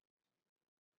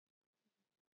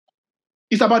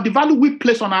 It's about the value we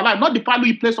place on our life, not the value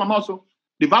we place on us.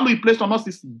 The value we place on us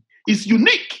is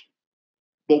unique.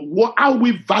 But how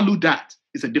we value that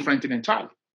is a different thing entirely.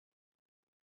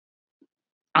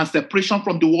 And separation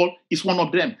from the world is one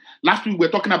of them. Last week we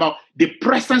were talking about the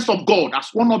presence of God as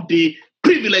one of the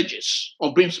privileges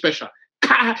of being special.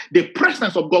 The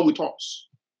presence of God with us.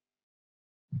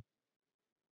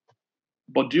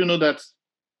 But do you know that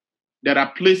there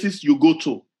are places you go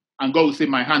to and God will say,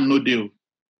 my hand no deal.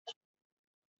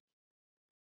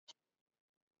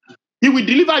 He will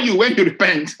deliver you when you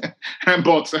repent.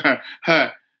 But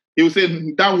he will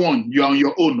say, that one, you are on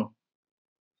your own.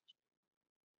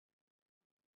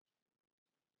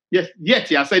 Yes, yet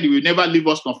he has said he will never leave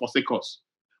us nor forsake us.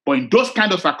 But in those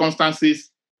kind of circumstances,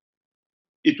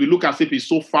 it will look as if he's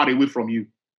so far away from you.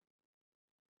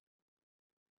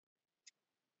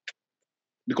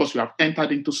 Because you have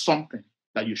entered into something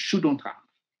that you shouldn't have.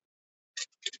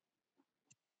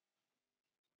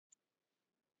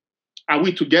 Are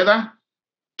we together?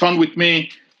 Turn with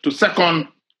me to second.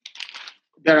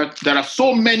 There are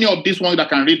so many of these ones that I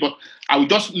can read, but I will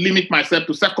just limit myself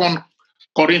to 2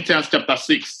 Corinthians chapter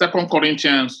 6. 2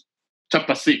 Corinthians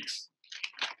chapter 6.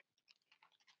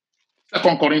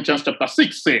 2 Corinthians chapter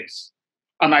 6 says,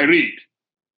 and I read,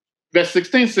 verse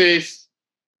 16 says,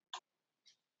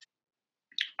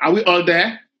 are we all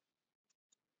there?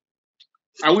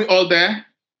 Are we all there?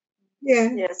 Yeah.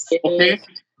 Yes. Okay.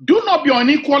 Do not be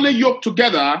unequally yoked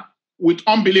together with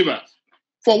unbelievers.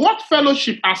 For what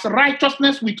fellowship has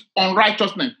righteousness with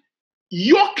unrighteousness?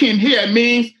 Yoking here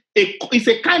means it's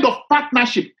a kind of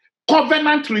partnership,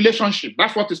 covenant relationship.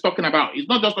 That's what it's talking about. It's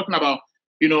not just talking about,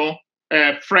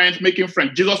 friends, making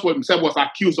friends. Jesus himself was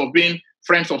accused of being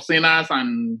friends of sinners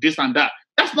and this and that.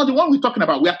 That's not the one we're talking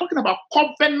about. We are talking about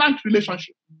covenant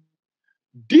relationship,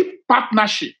 deep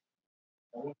partnership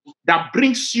that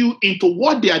brings you into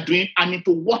what they are doing and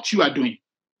into what you are doing.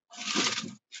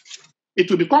 It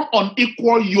will become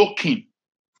unequal yoking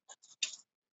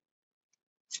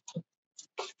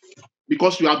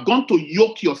because you are going to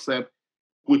yoke yourself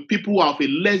with people who have a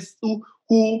less who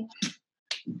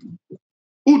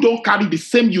don't carry the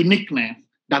same uniqueness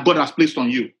that God has placed on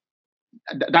you.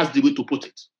 That's the way to put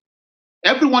it.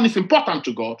 Everyone is important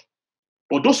to God,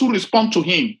 but those who respond to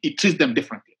Him, He treats them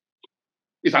differently.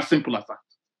 It's as simple as that.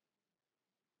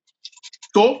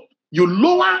 So you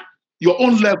lower your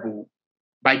own level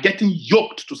by getting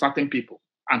yoked to certain people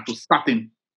and to certain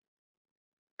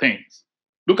things.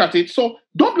 Look at it. So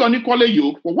don't be unequally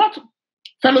yoked. For what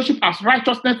fellowship has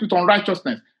righteousness with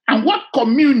unrighteousness? And what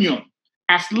communion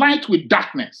has light with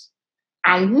darkness?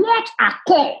 And what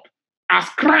accord has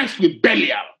Christ with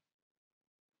Belial?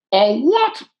 Or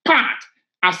what part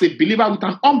as a believer with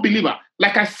an unbeliever?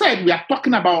 Like I said, we are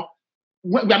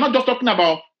not just talking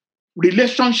about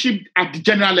relationship at the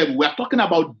general level. We are talking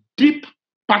about deep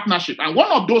partnership. And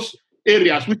one of those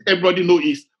areas which everybody knows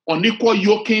is unequal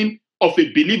yoking of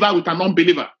a believer with an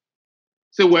unbeliever.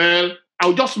 Say, well,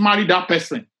 I'll just marry that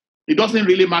person. It doesn't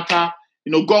really matter.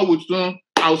 God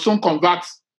I'll soon convert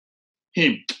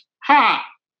him.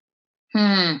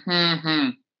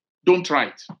 Don't try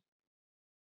it.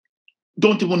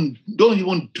 Don't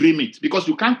even dream it, because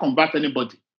you can't convert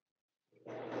anybody.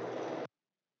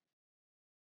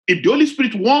 If the Holy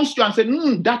Spirit wants you and say,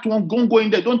 that one, don't go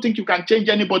in there, don't think you can change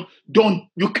anybody.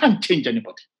 You can't change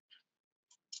anybody.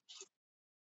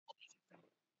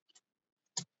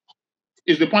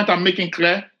 Is the point I'm making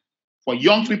clear? For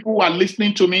young people who are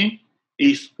listening to me,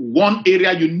 is one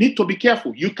area you need to be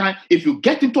careful. If you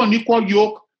get into an equal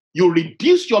yoke, you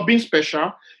reduce your being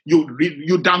special,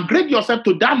 you downgrade yourself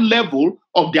to that level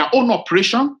of their own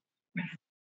operation.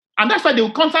 And that's why they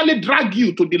will constantly drag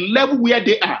you to the level where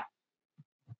they are.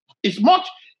 It's a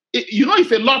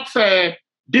lot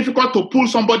difficult to pull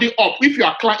somebody up. If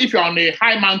you're on a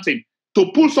high mountain,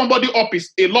 to pull somebody up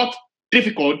is a lot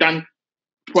difficult than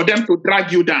for them to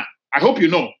drag you down. I hope you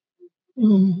know.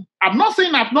 Mm. I'm not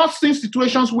saying I've not seen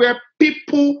situations where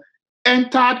people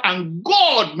entered and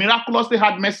God miraculously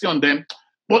had mercy on them.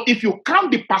 But if you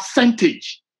count the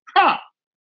percentage,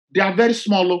 they are very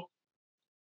small.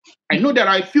 I know there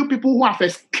are a few people who have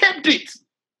escaped it.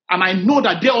 And I know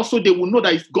that they will know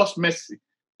that it's God's mercy.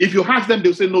 If you ask them,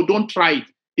 they'll say, no, don't try it.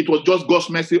 It was just God's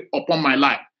mercy upon my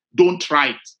life. Don't try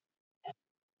it.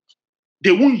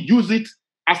 They won't use it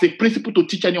as a principle to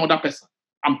teach any other person.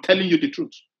 I'm telling you the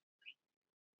truth.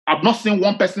 I've not seen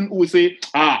one person who will say,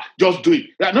 just do it.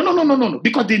 No.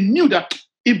 Because they knew that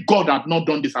if God had not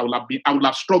done this, I would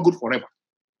have struggled forever.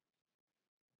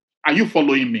 Are you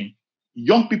following me?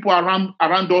 Young people around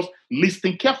us,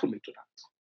 listen carefully to that.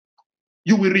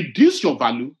 You will reduce your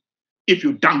value if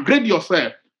you downgrade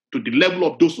yourself to the level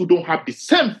of those who don't have the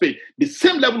same faith, the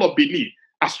same level of belief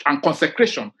and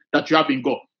consecration that you have in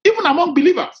God. Even among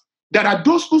believers, there are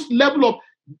those whose level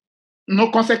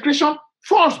of consecration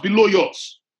falls below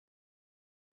yours.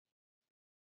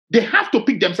 They have to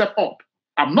pick themselves up.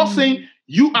 I'm not saying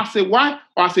you as a wife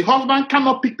or as a husband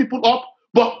cannot pick people up,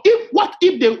 but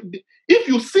if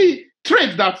you see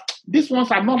traits that these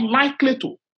ones are not likely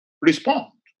to respond,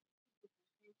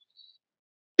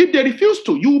 if they refuse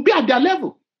to, you will be at their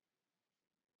level.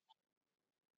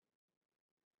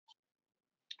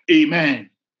 Amen.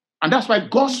 And that's why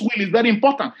God's will is very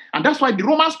important. And that's why the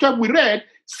Romans 12 we read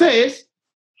says,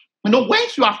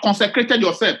 once you have consecrated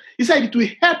yourself, he said it will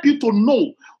help you to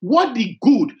know what the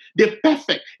good, the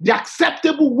perfect, the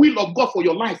acceptable will of God for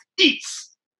your life is.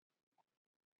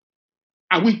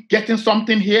 Are we getting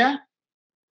something here?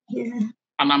 Yeah.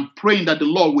 And I'm praying that the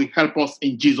Lord will help us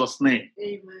in Jesus' name.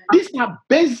 Amen. These are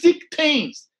basic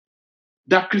things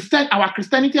that our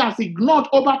Christianity has ignored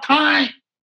over time.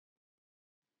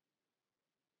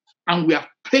 And we are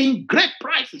paying great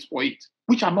prices for it,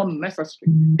 which are not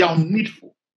necessary. They are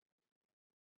needful.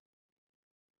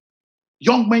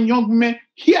 Young men,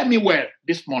 hear me well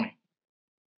this morning.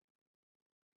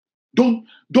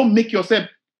 Don't make yourself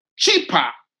cheaper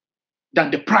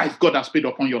than the price God has paid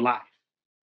upon your life.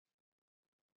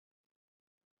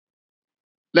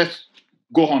 Let's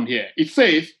go on here. It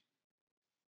says,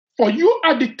 for you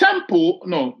are the temple,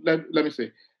 no, let me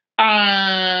say,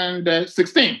 and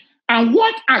 16. And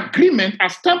what agreement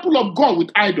as temple of God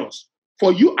with idols?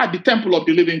 For you are the temple of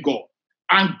the living God.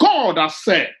 And God has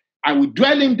said, I will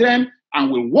dwell in them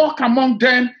and will walk among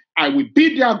them. I will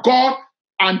be their God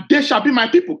and they shall be my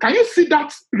people. Can you see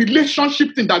that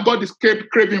relationship thing that God is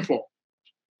craving for?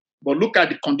 But look at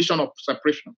the condition of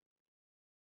separation.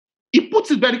 He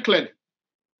puts it very clearly.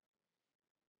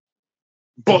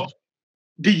 But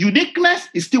the uniqueness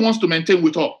he still wants to maintain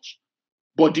with us.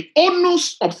 But the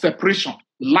onus of separation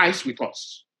lies with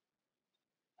us.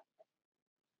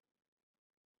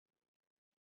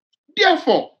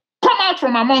 Therefore, come out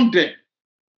from among them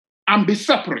and be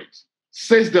separate,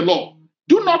 says the Lord.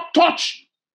 Do not touch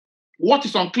what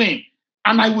is unclean,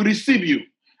 and I will receive you.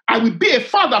 I will be a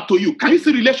father to you. Can you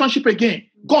see relationship again?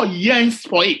 God yearns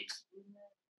for it.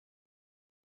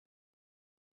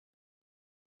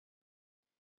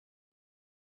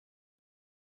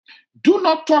 Do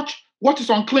not touch what is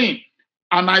unclean,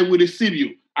 and I will receive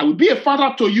you. I will be a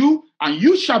father to you, and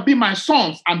you shall be my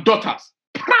sons and daughters.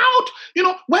 Proud,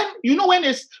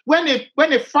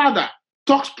 when a father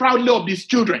talks proudly of his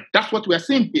children, that's what we're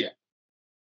seeing here.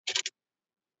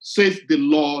 Says the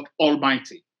Lord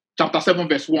Almighty. Chapter 7,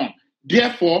 verse 1.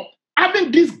 Therefore,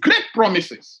 having these great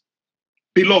promises,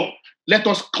 beloved, let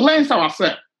us cleanse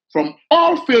ourselves from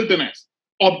all filthiness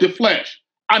of the flesh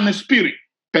and the spirit,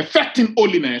 perfecting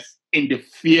holiness in the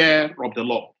fear of the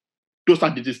Lord. Those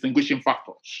are the distinguishing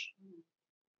factors.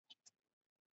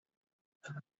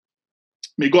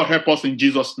 May God help us in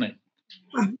Jesus' name.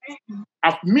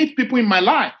 I've met people in my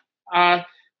life.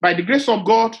 By the grace of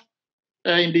God,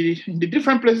 in the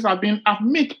different places I've been, I've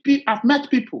met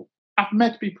people.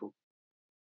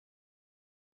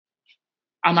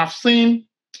 And I've seen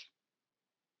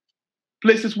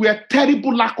places where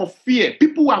terrible lack of fear.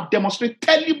 People who have demonstrated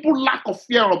terrible lack of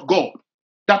fear of God.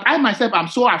 That I myself am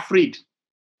so afraid.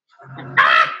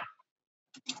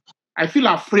 I feel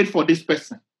afraid for this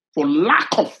person for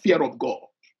lack of fear of God.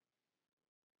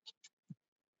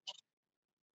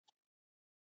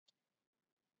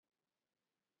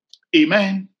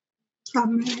 Amen.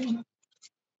 Amen.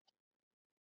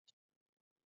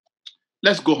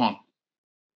 Let's go on.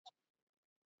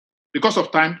 Because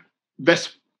of time,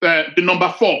 the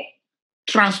number 4,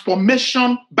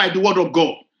 transformation by the word of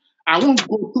God. I won't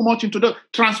go too much into the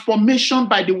transformation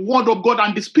by the word of God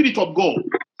and the Spirit of God.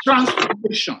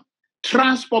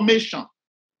 Transformation.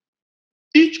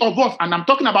 Each of us, and I'm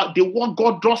talking about the word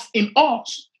God does in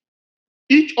us.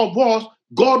 Each of us,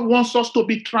 God wants us to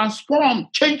be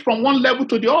transformed, changed from one level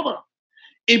to the other.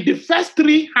 If the first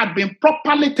 3 had been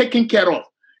properly taken care of,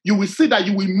 you will see that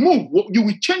you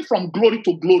will change from glory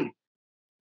to glory.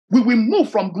 We will move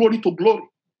from glory to glory.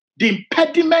 The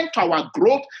impediment to our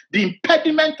growth, the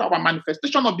impediment to our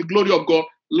manifestation of the glory of God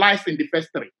lies in the first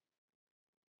 3.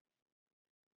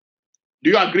 Do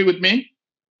you agree with me?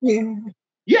 Yeah.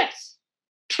 Yes.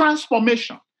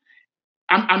 Transformation.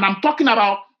 And I'm talking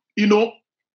about,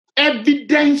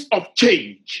 evidence of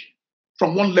change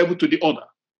from one level to the other.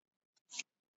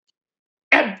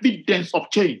 Evidence of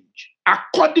change.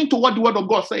 According to what the word of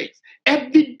God says.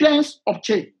 Evidence of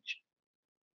change.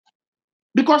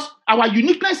 Because our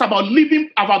uniqueness about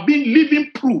being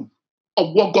living proof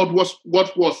of what God was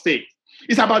saying.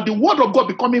 It's about the word of God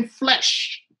becoming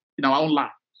flesh in our own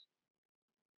life.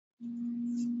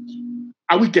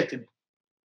 Are we getting it?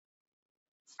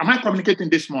 Am I communicating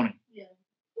this morning? Yeah.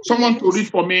 Someone to read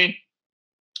for me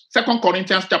 2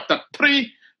 Corinthians chapter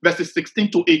 3, verses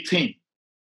 16 to 18.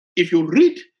 If you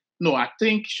read,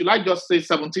 should I just say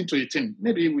 17 to 18?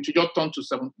 Maybe we should just turn to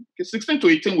 17. 16 to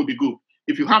 18 would be good.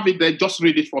 If you have it there, just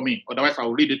read it for me. Otherwise,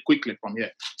 I'll read it quickly from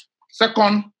here. 2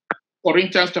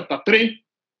 Corinthians chapter 3,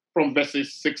 from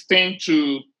verses 16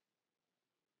 to,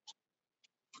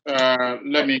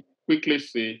 let me quickly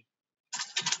see.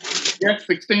 Yes,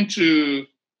 16 to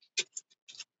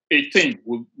 18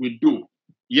 we do.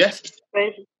 Yes?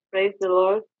 Praise the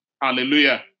Lord.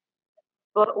 Hallelujah.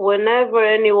 But whenever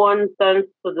anyone turns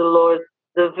to the Lord,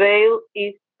 the veil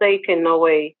is taken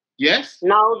away. Yes.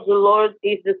 Now the Lord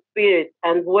is the Spirit,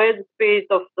 and where the Spirit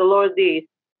of the Lord is,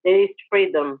 there is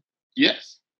freedom.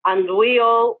 Yes. And we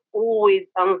all who with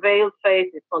unveiled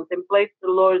faces contemplate the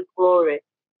Lord's glory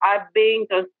are being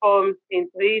transformed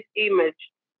into his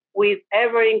image with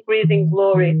ever-increasing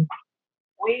glory,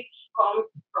 which comes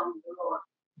from the Lord.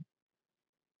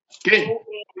 Okay. Who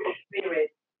is the Spirit.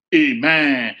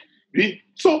 Amen.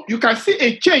 So you can see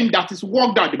a change that is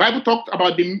worked out. The Bible talked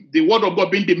about the word of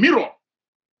God being the mirror.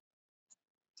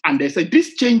 And they said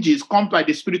these changes come by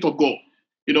the Spirit of God.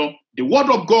 You know, the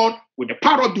word of God with the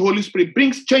power of the Holy Spirit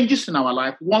brings changes in our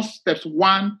life. Once steps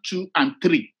 1, 2, and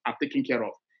 3 are taken care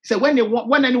of. He said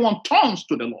when anyone turns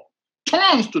to the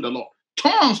Lord,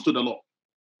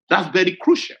 that's very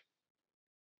crucial.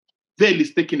 Veil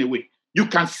is taken away. You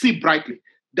can see brightly.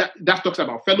 That talks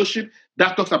about fellowship.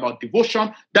 That talks about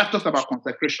devotion. That talks about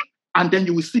consecration. And then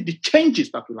you will see the changes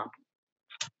that will happen.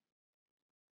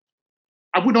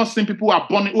 Have we not seen people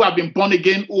who have been born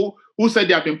again, who said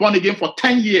they have been born again for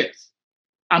 10 years?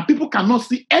 And people cannot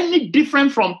see any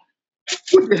difference from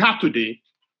who they are today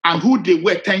and who they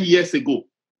were 10 years ago.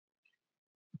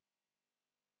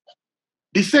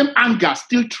 The same anger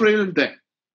still trails them.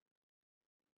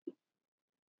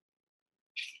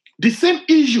 The same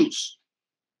issues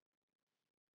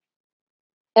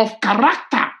of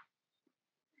character,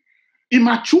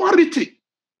 immaturity,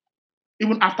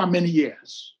 even after many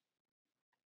years.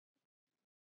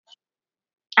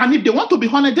 And if they want to be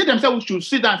honest, they themselves should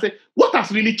sit down and say, what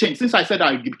has really changed since I said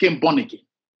I became born again?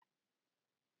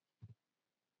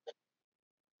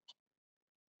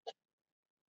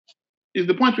 Is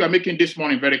the point we are making this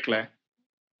morning very clear?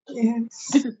 Yes.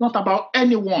 This is not about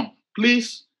anyone.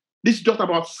 Please, this is just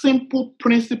about simple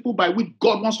principle by which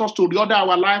God wants us to reorder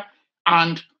our life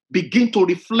and begin to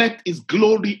reflect his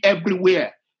glory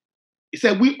everywhere. He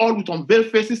said, we all with unveiled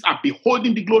faces are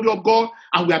beholding the glory of God,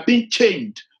 and we are being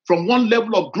changed from one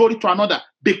level of glory to another,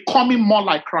 becoming more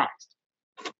like Christ.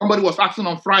 Somebody was asking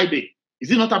on Friday,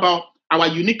 is it not about our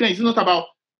uniqueness? Is it not about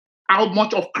how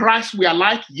much of Christ we are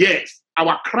like? Yes,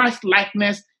 our Christ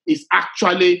likeness is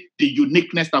actually the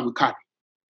uniqueness that we carry.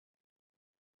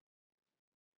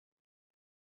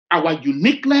 Our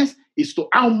uniqueness is to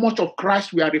how much of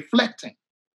Christ we are reflecting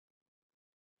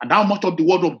and how much of the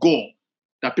word of God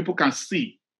that people can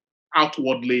see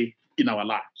outwardly in our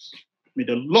lives. May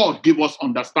the Lord give us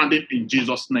understanding in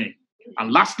Jesus' name.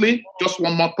 And lastly, just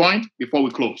one more point before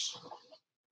we close.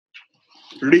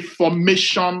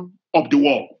 Reformation of the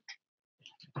world.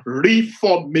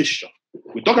 Reformation.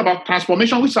 We talk about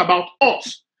transformation, which is about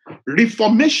us.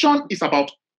 Reformation is about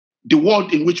the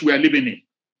world in which we are living in.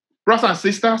 Brothers and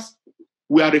sisters,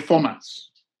 we are reformers.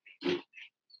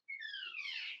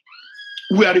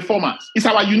 We are reformers. It's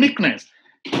our uniqueness.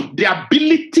 The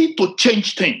ability to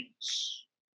change things.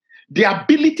 The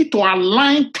ability to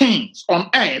align things on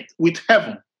earth with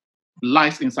heaven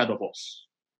lies inside of us.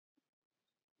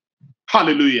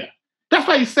 Hallelujah. That's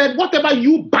why he said, whatever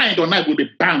you bind on earth will be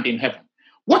bound in heaven.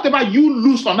 Whatever you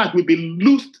loose on earth will be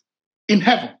loosed in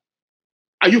heaven.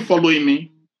 Are you following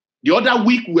me? The other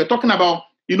week we were talking about,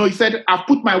 he said, I've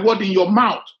put my word in your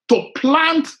mouth to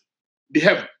plant the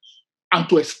heavens and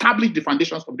to establish the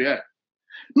foundations of the earth.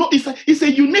 No, it's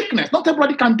a uniqueness. Not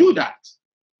everybody can do that.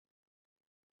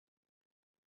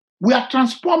 We are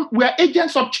transformed. We are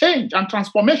agents of change and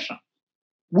transformation.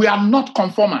 We are not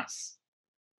conformers.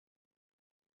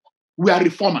 We are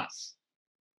reformers.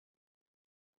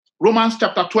 Romans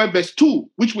chapter 12, verse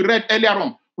 2, which we read earlier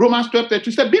on. Romans 12, verse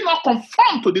 2 said, be not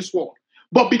conformed to this world,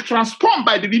 but be transformed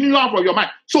by the renewal of your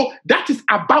mind. So that is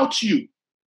about you.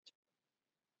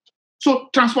 So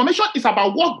transformation is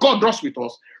about what God does with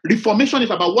us. Reformation is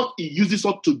about what he uses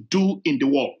us to do in the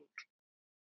world.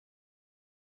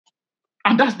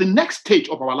 And that's the next stage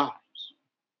of our lives.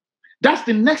 That's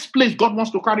the next place God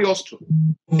wants to carry us to.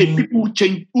 A people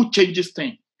who changes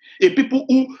things. A people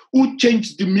who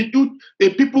change a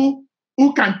people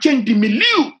who can change the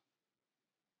milieu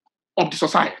of the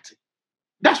society.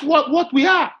 That's what we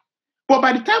are. But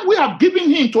by the time we have given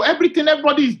him to everything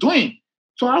everybody is doing,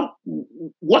 so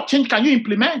what change can you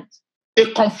implement? A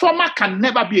conformer can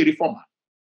never be a reformer.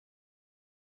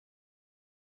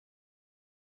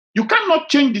 You cannot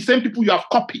change the same people you have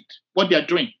copied what they are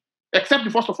doing, except you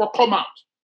first of all come out.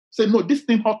 Say, no, this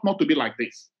thing ought not to be like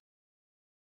this.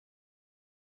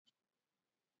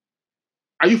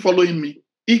 Are you following me?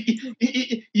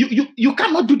 You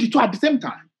cannot do the two at the same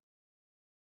time.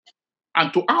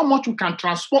 And to how much we can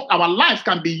transform, our lives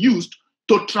can be used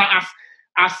to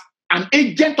as an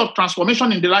agent of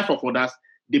transformation in the life of others,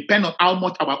 depend on how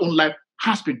much our own life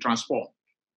has been transformed.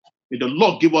 May the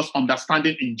Lord give us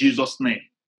understanding in Jesus' name.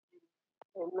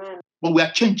 Amen. But we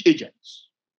are change agents.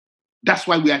 That's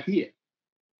why we are here.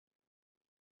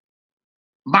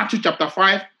 Matthew chapter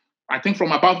 5, I think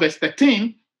from about verse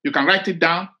 13, you can write it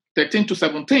down, 13 to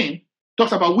 17,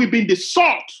 talks about we being the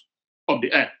salt of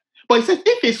the earth. But it says,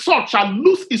 if a salt shall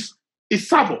lose its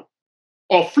savour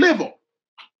or flavor,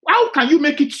 how can you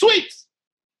make it sweet?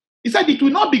 He said it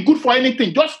will not be good for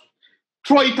anything, just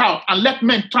throw it out and let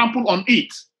men trample on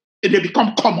it, they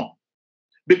become common.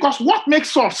 Because what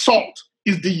makes salt salt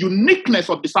is the uniqueness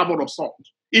of the savor of salt.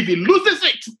 If he loses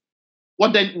it,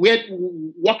 what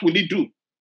will he do?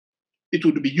 It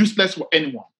will be useless for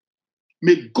anyone.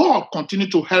 May God continue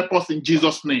to help us in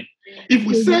Jesus' name. If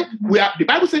we say the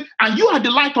Bible says, and you are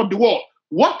the light of the world,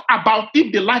 what about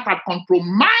if the light had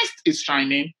compromised its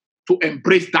shining to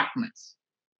embrace darkness?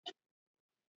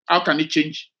 How can it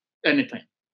change anything?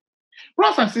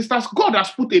 Brothers and sisters, God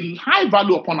has put a high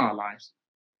value upon our lives,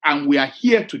 and we are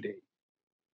here today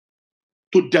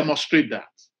to demonstrate that.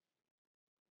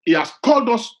 He has called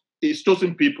us His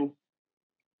chosen people.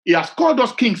 He has called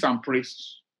us kings and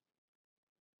priests.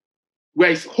 We are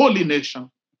His holy nation.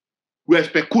 We are His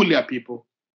peculiar people.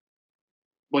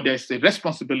 But there is a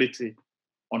responsibility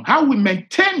on how we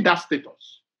maintain that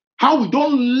status, how we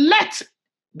don't let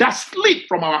that slip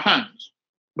from our hands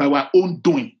by our own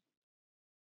doing.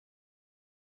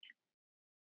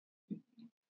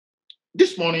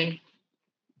 This morning,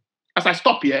 as I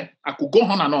stop here, I could go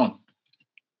on and on.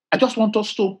 I just want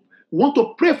us to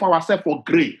pray for ourselves for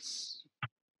grace.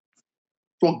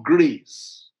 For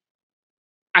grace.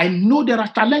 I know there are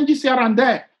challenges here and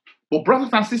there, but brothers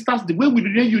and sisters, the way we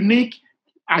remain unique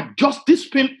are just these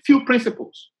few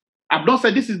principles. I've not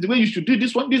said this is the way you should do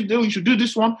this one, this is the way you should do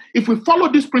this one. If we follow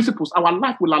these principles, our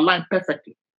life will align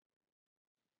perfectly.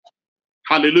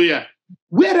 Hallelujah.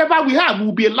 Wherever we are, we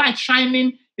will be a light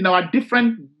shining in our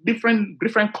different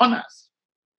corners.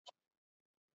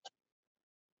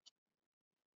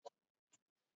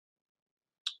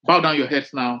 Bow down your heads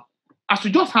now. As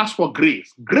you just ask for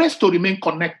grace to remain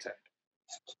connected,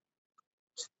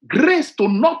 grace to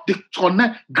not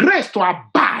disconnect, grace to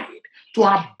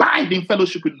abide in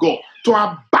fellowship with God, to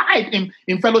abide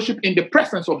in fellowship in the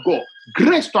presence of God,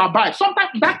 grace to abide.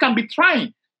 Sometimes that can be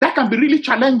trying, that can be really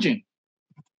challenging.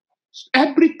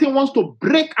 Everything wants to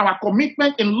break our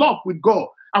commitment in love with God,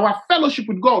 our fellowship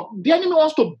with God. The enemy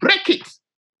wants to break it.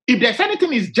 If there's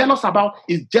anything he's jealous about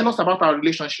our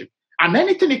relationship. And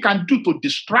anything he can do to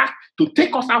distract, to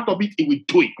take us out of it, he will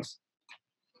do it.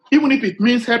 Even if it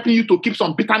means helping you to keep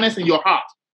some bitterness in your heart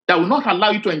that will not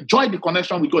allow you to enjoy the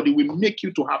connection with God, it will make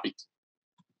you to have it.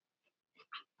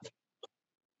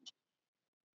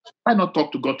 Why not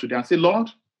talk to God today and say,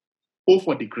 Lord, oh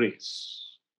for the grace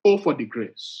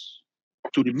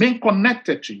to remain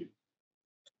connected to you.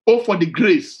 Oh for the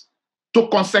grace to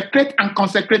consecrate and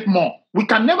consecrate more. We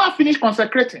can never finish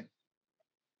consecrating.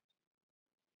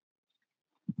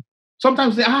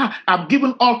 Sometimes we say, I've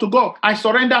given all to God. I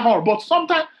surrender all. But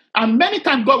sometimes, and many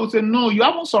times God will say, no, you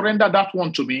haven't surrendered that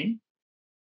one to me.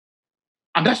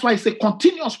 And that's why it's a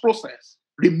continuous process.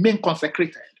 Remain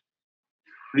consecrated.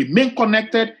 Remain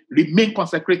connected. Remain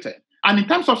consecrated. And in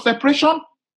terms of separation,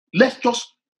 let's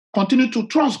just continue to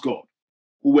trust God.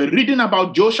 We were reading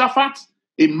about Jehoshaphat,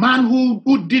 a man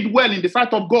who did well in the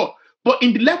sight of God. But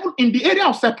in the area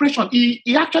of separation,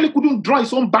 he actually couldn't draw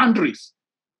his own boundaries.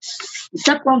 He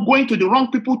kept on going to the wrong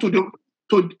people, to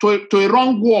a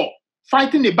wrong war,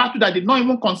 fighting a battle that did not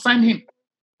even concern him.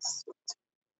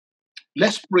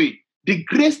 Let's pray. The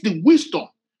grace, the wisdom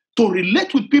to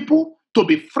relate with people, to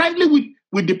be friendly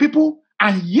with the people,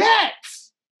 and yet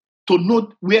to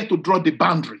know where to draw the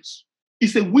boundaries.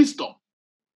 It's a wisdom.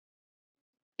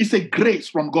 It's a grace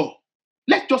from God.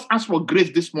 Let's just ask for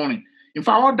grace this morning. In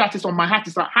fact, all that is on my heart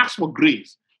is to ask for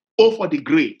grace. Oh, for the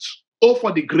grace. Oh,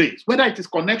 for the grace. Whether it is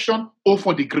connection, oh,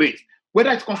 for the grace.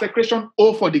 Whether it's consecration,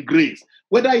 oh, for the grace.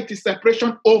 Whether it is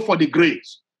separation, oh, for the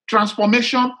grace.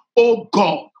 Transformation, oh,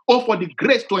 God. Oh, for the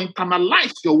grace to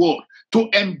internalize your word, to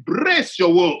embrace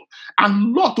your word.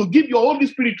 And Lord, to give your Holy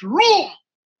Spirit room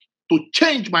to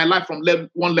change my life from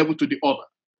one level to the other.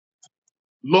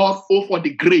 Lord, oh, for the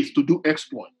grace to do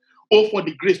exploit. Oh, for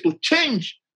the grace to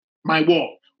change my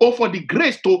world. Oh, for the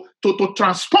grace to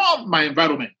transform my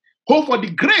environment. Oh, for the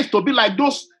grace to be like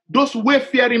those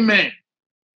wayfaring men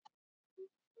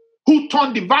who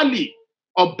turn the valley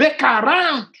of Baker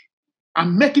around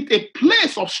and make it a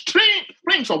place of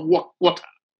springs of water.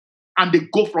 And they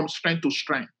go from strength to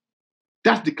strength.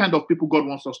 That's the kind of people God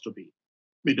wants us to be.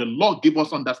 May the Lord give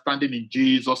us understanding in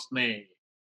Jesus' name.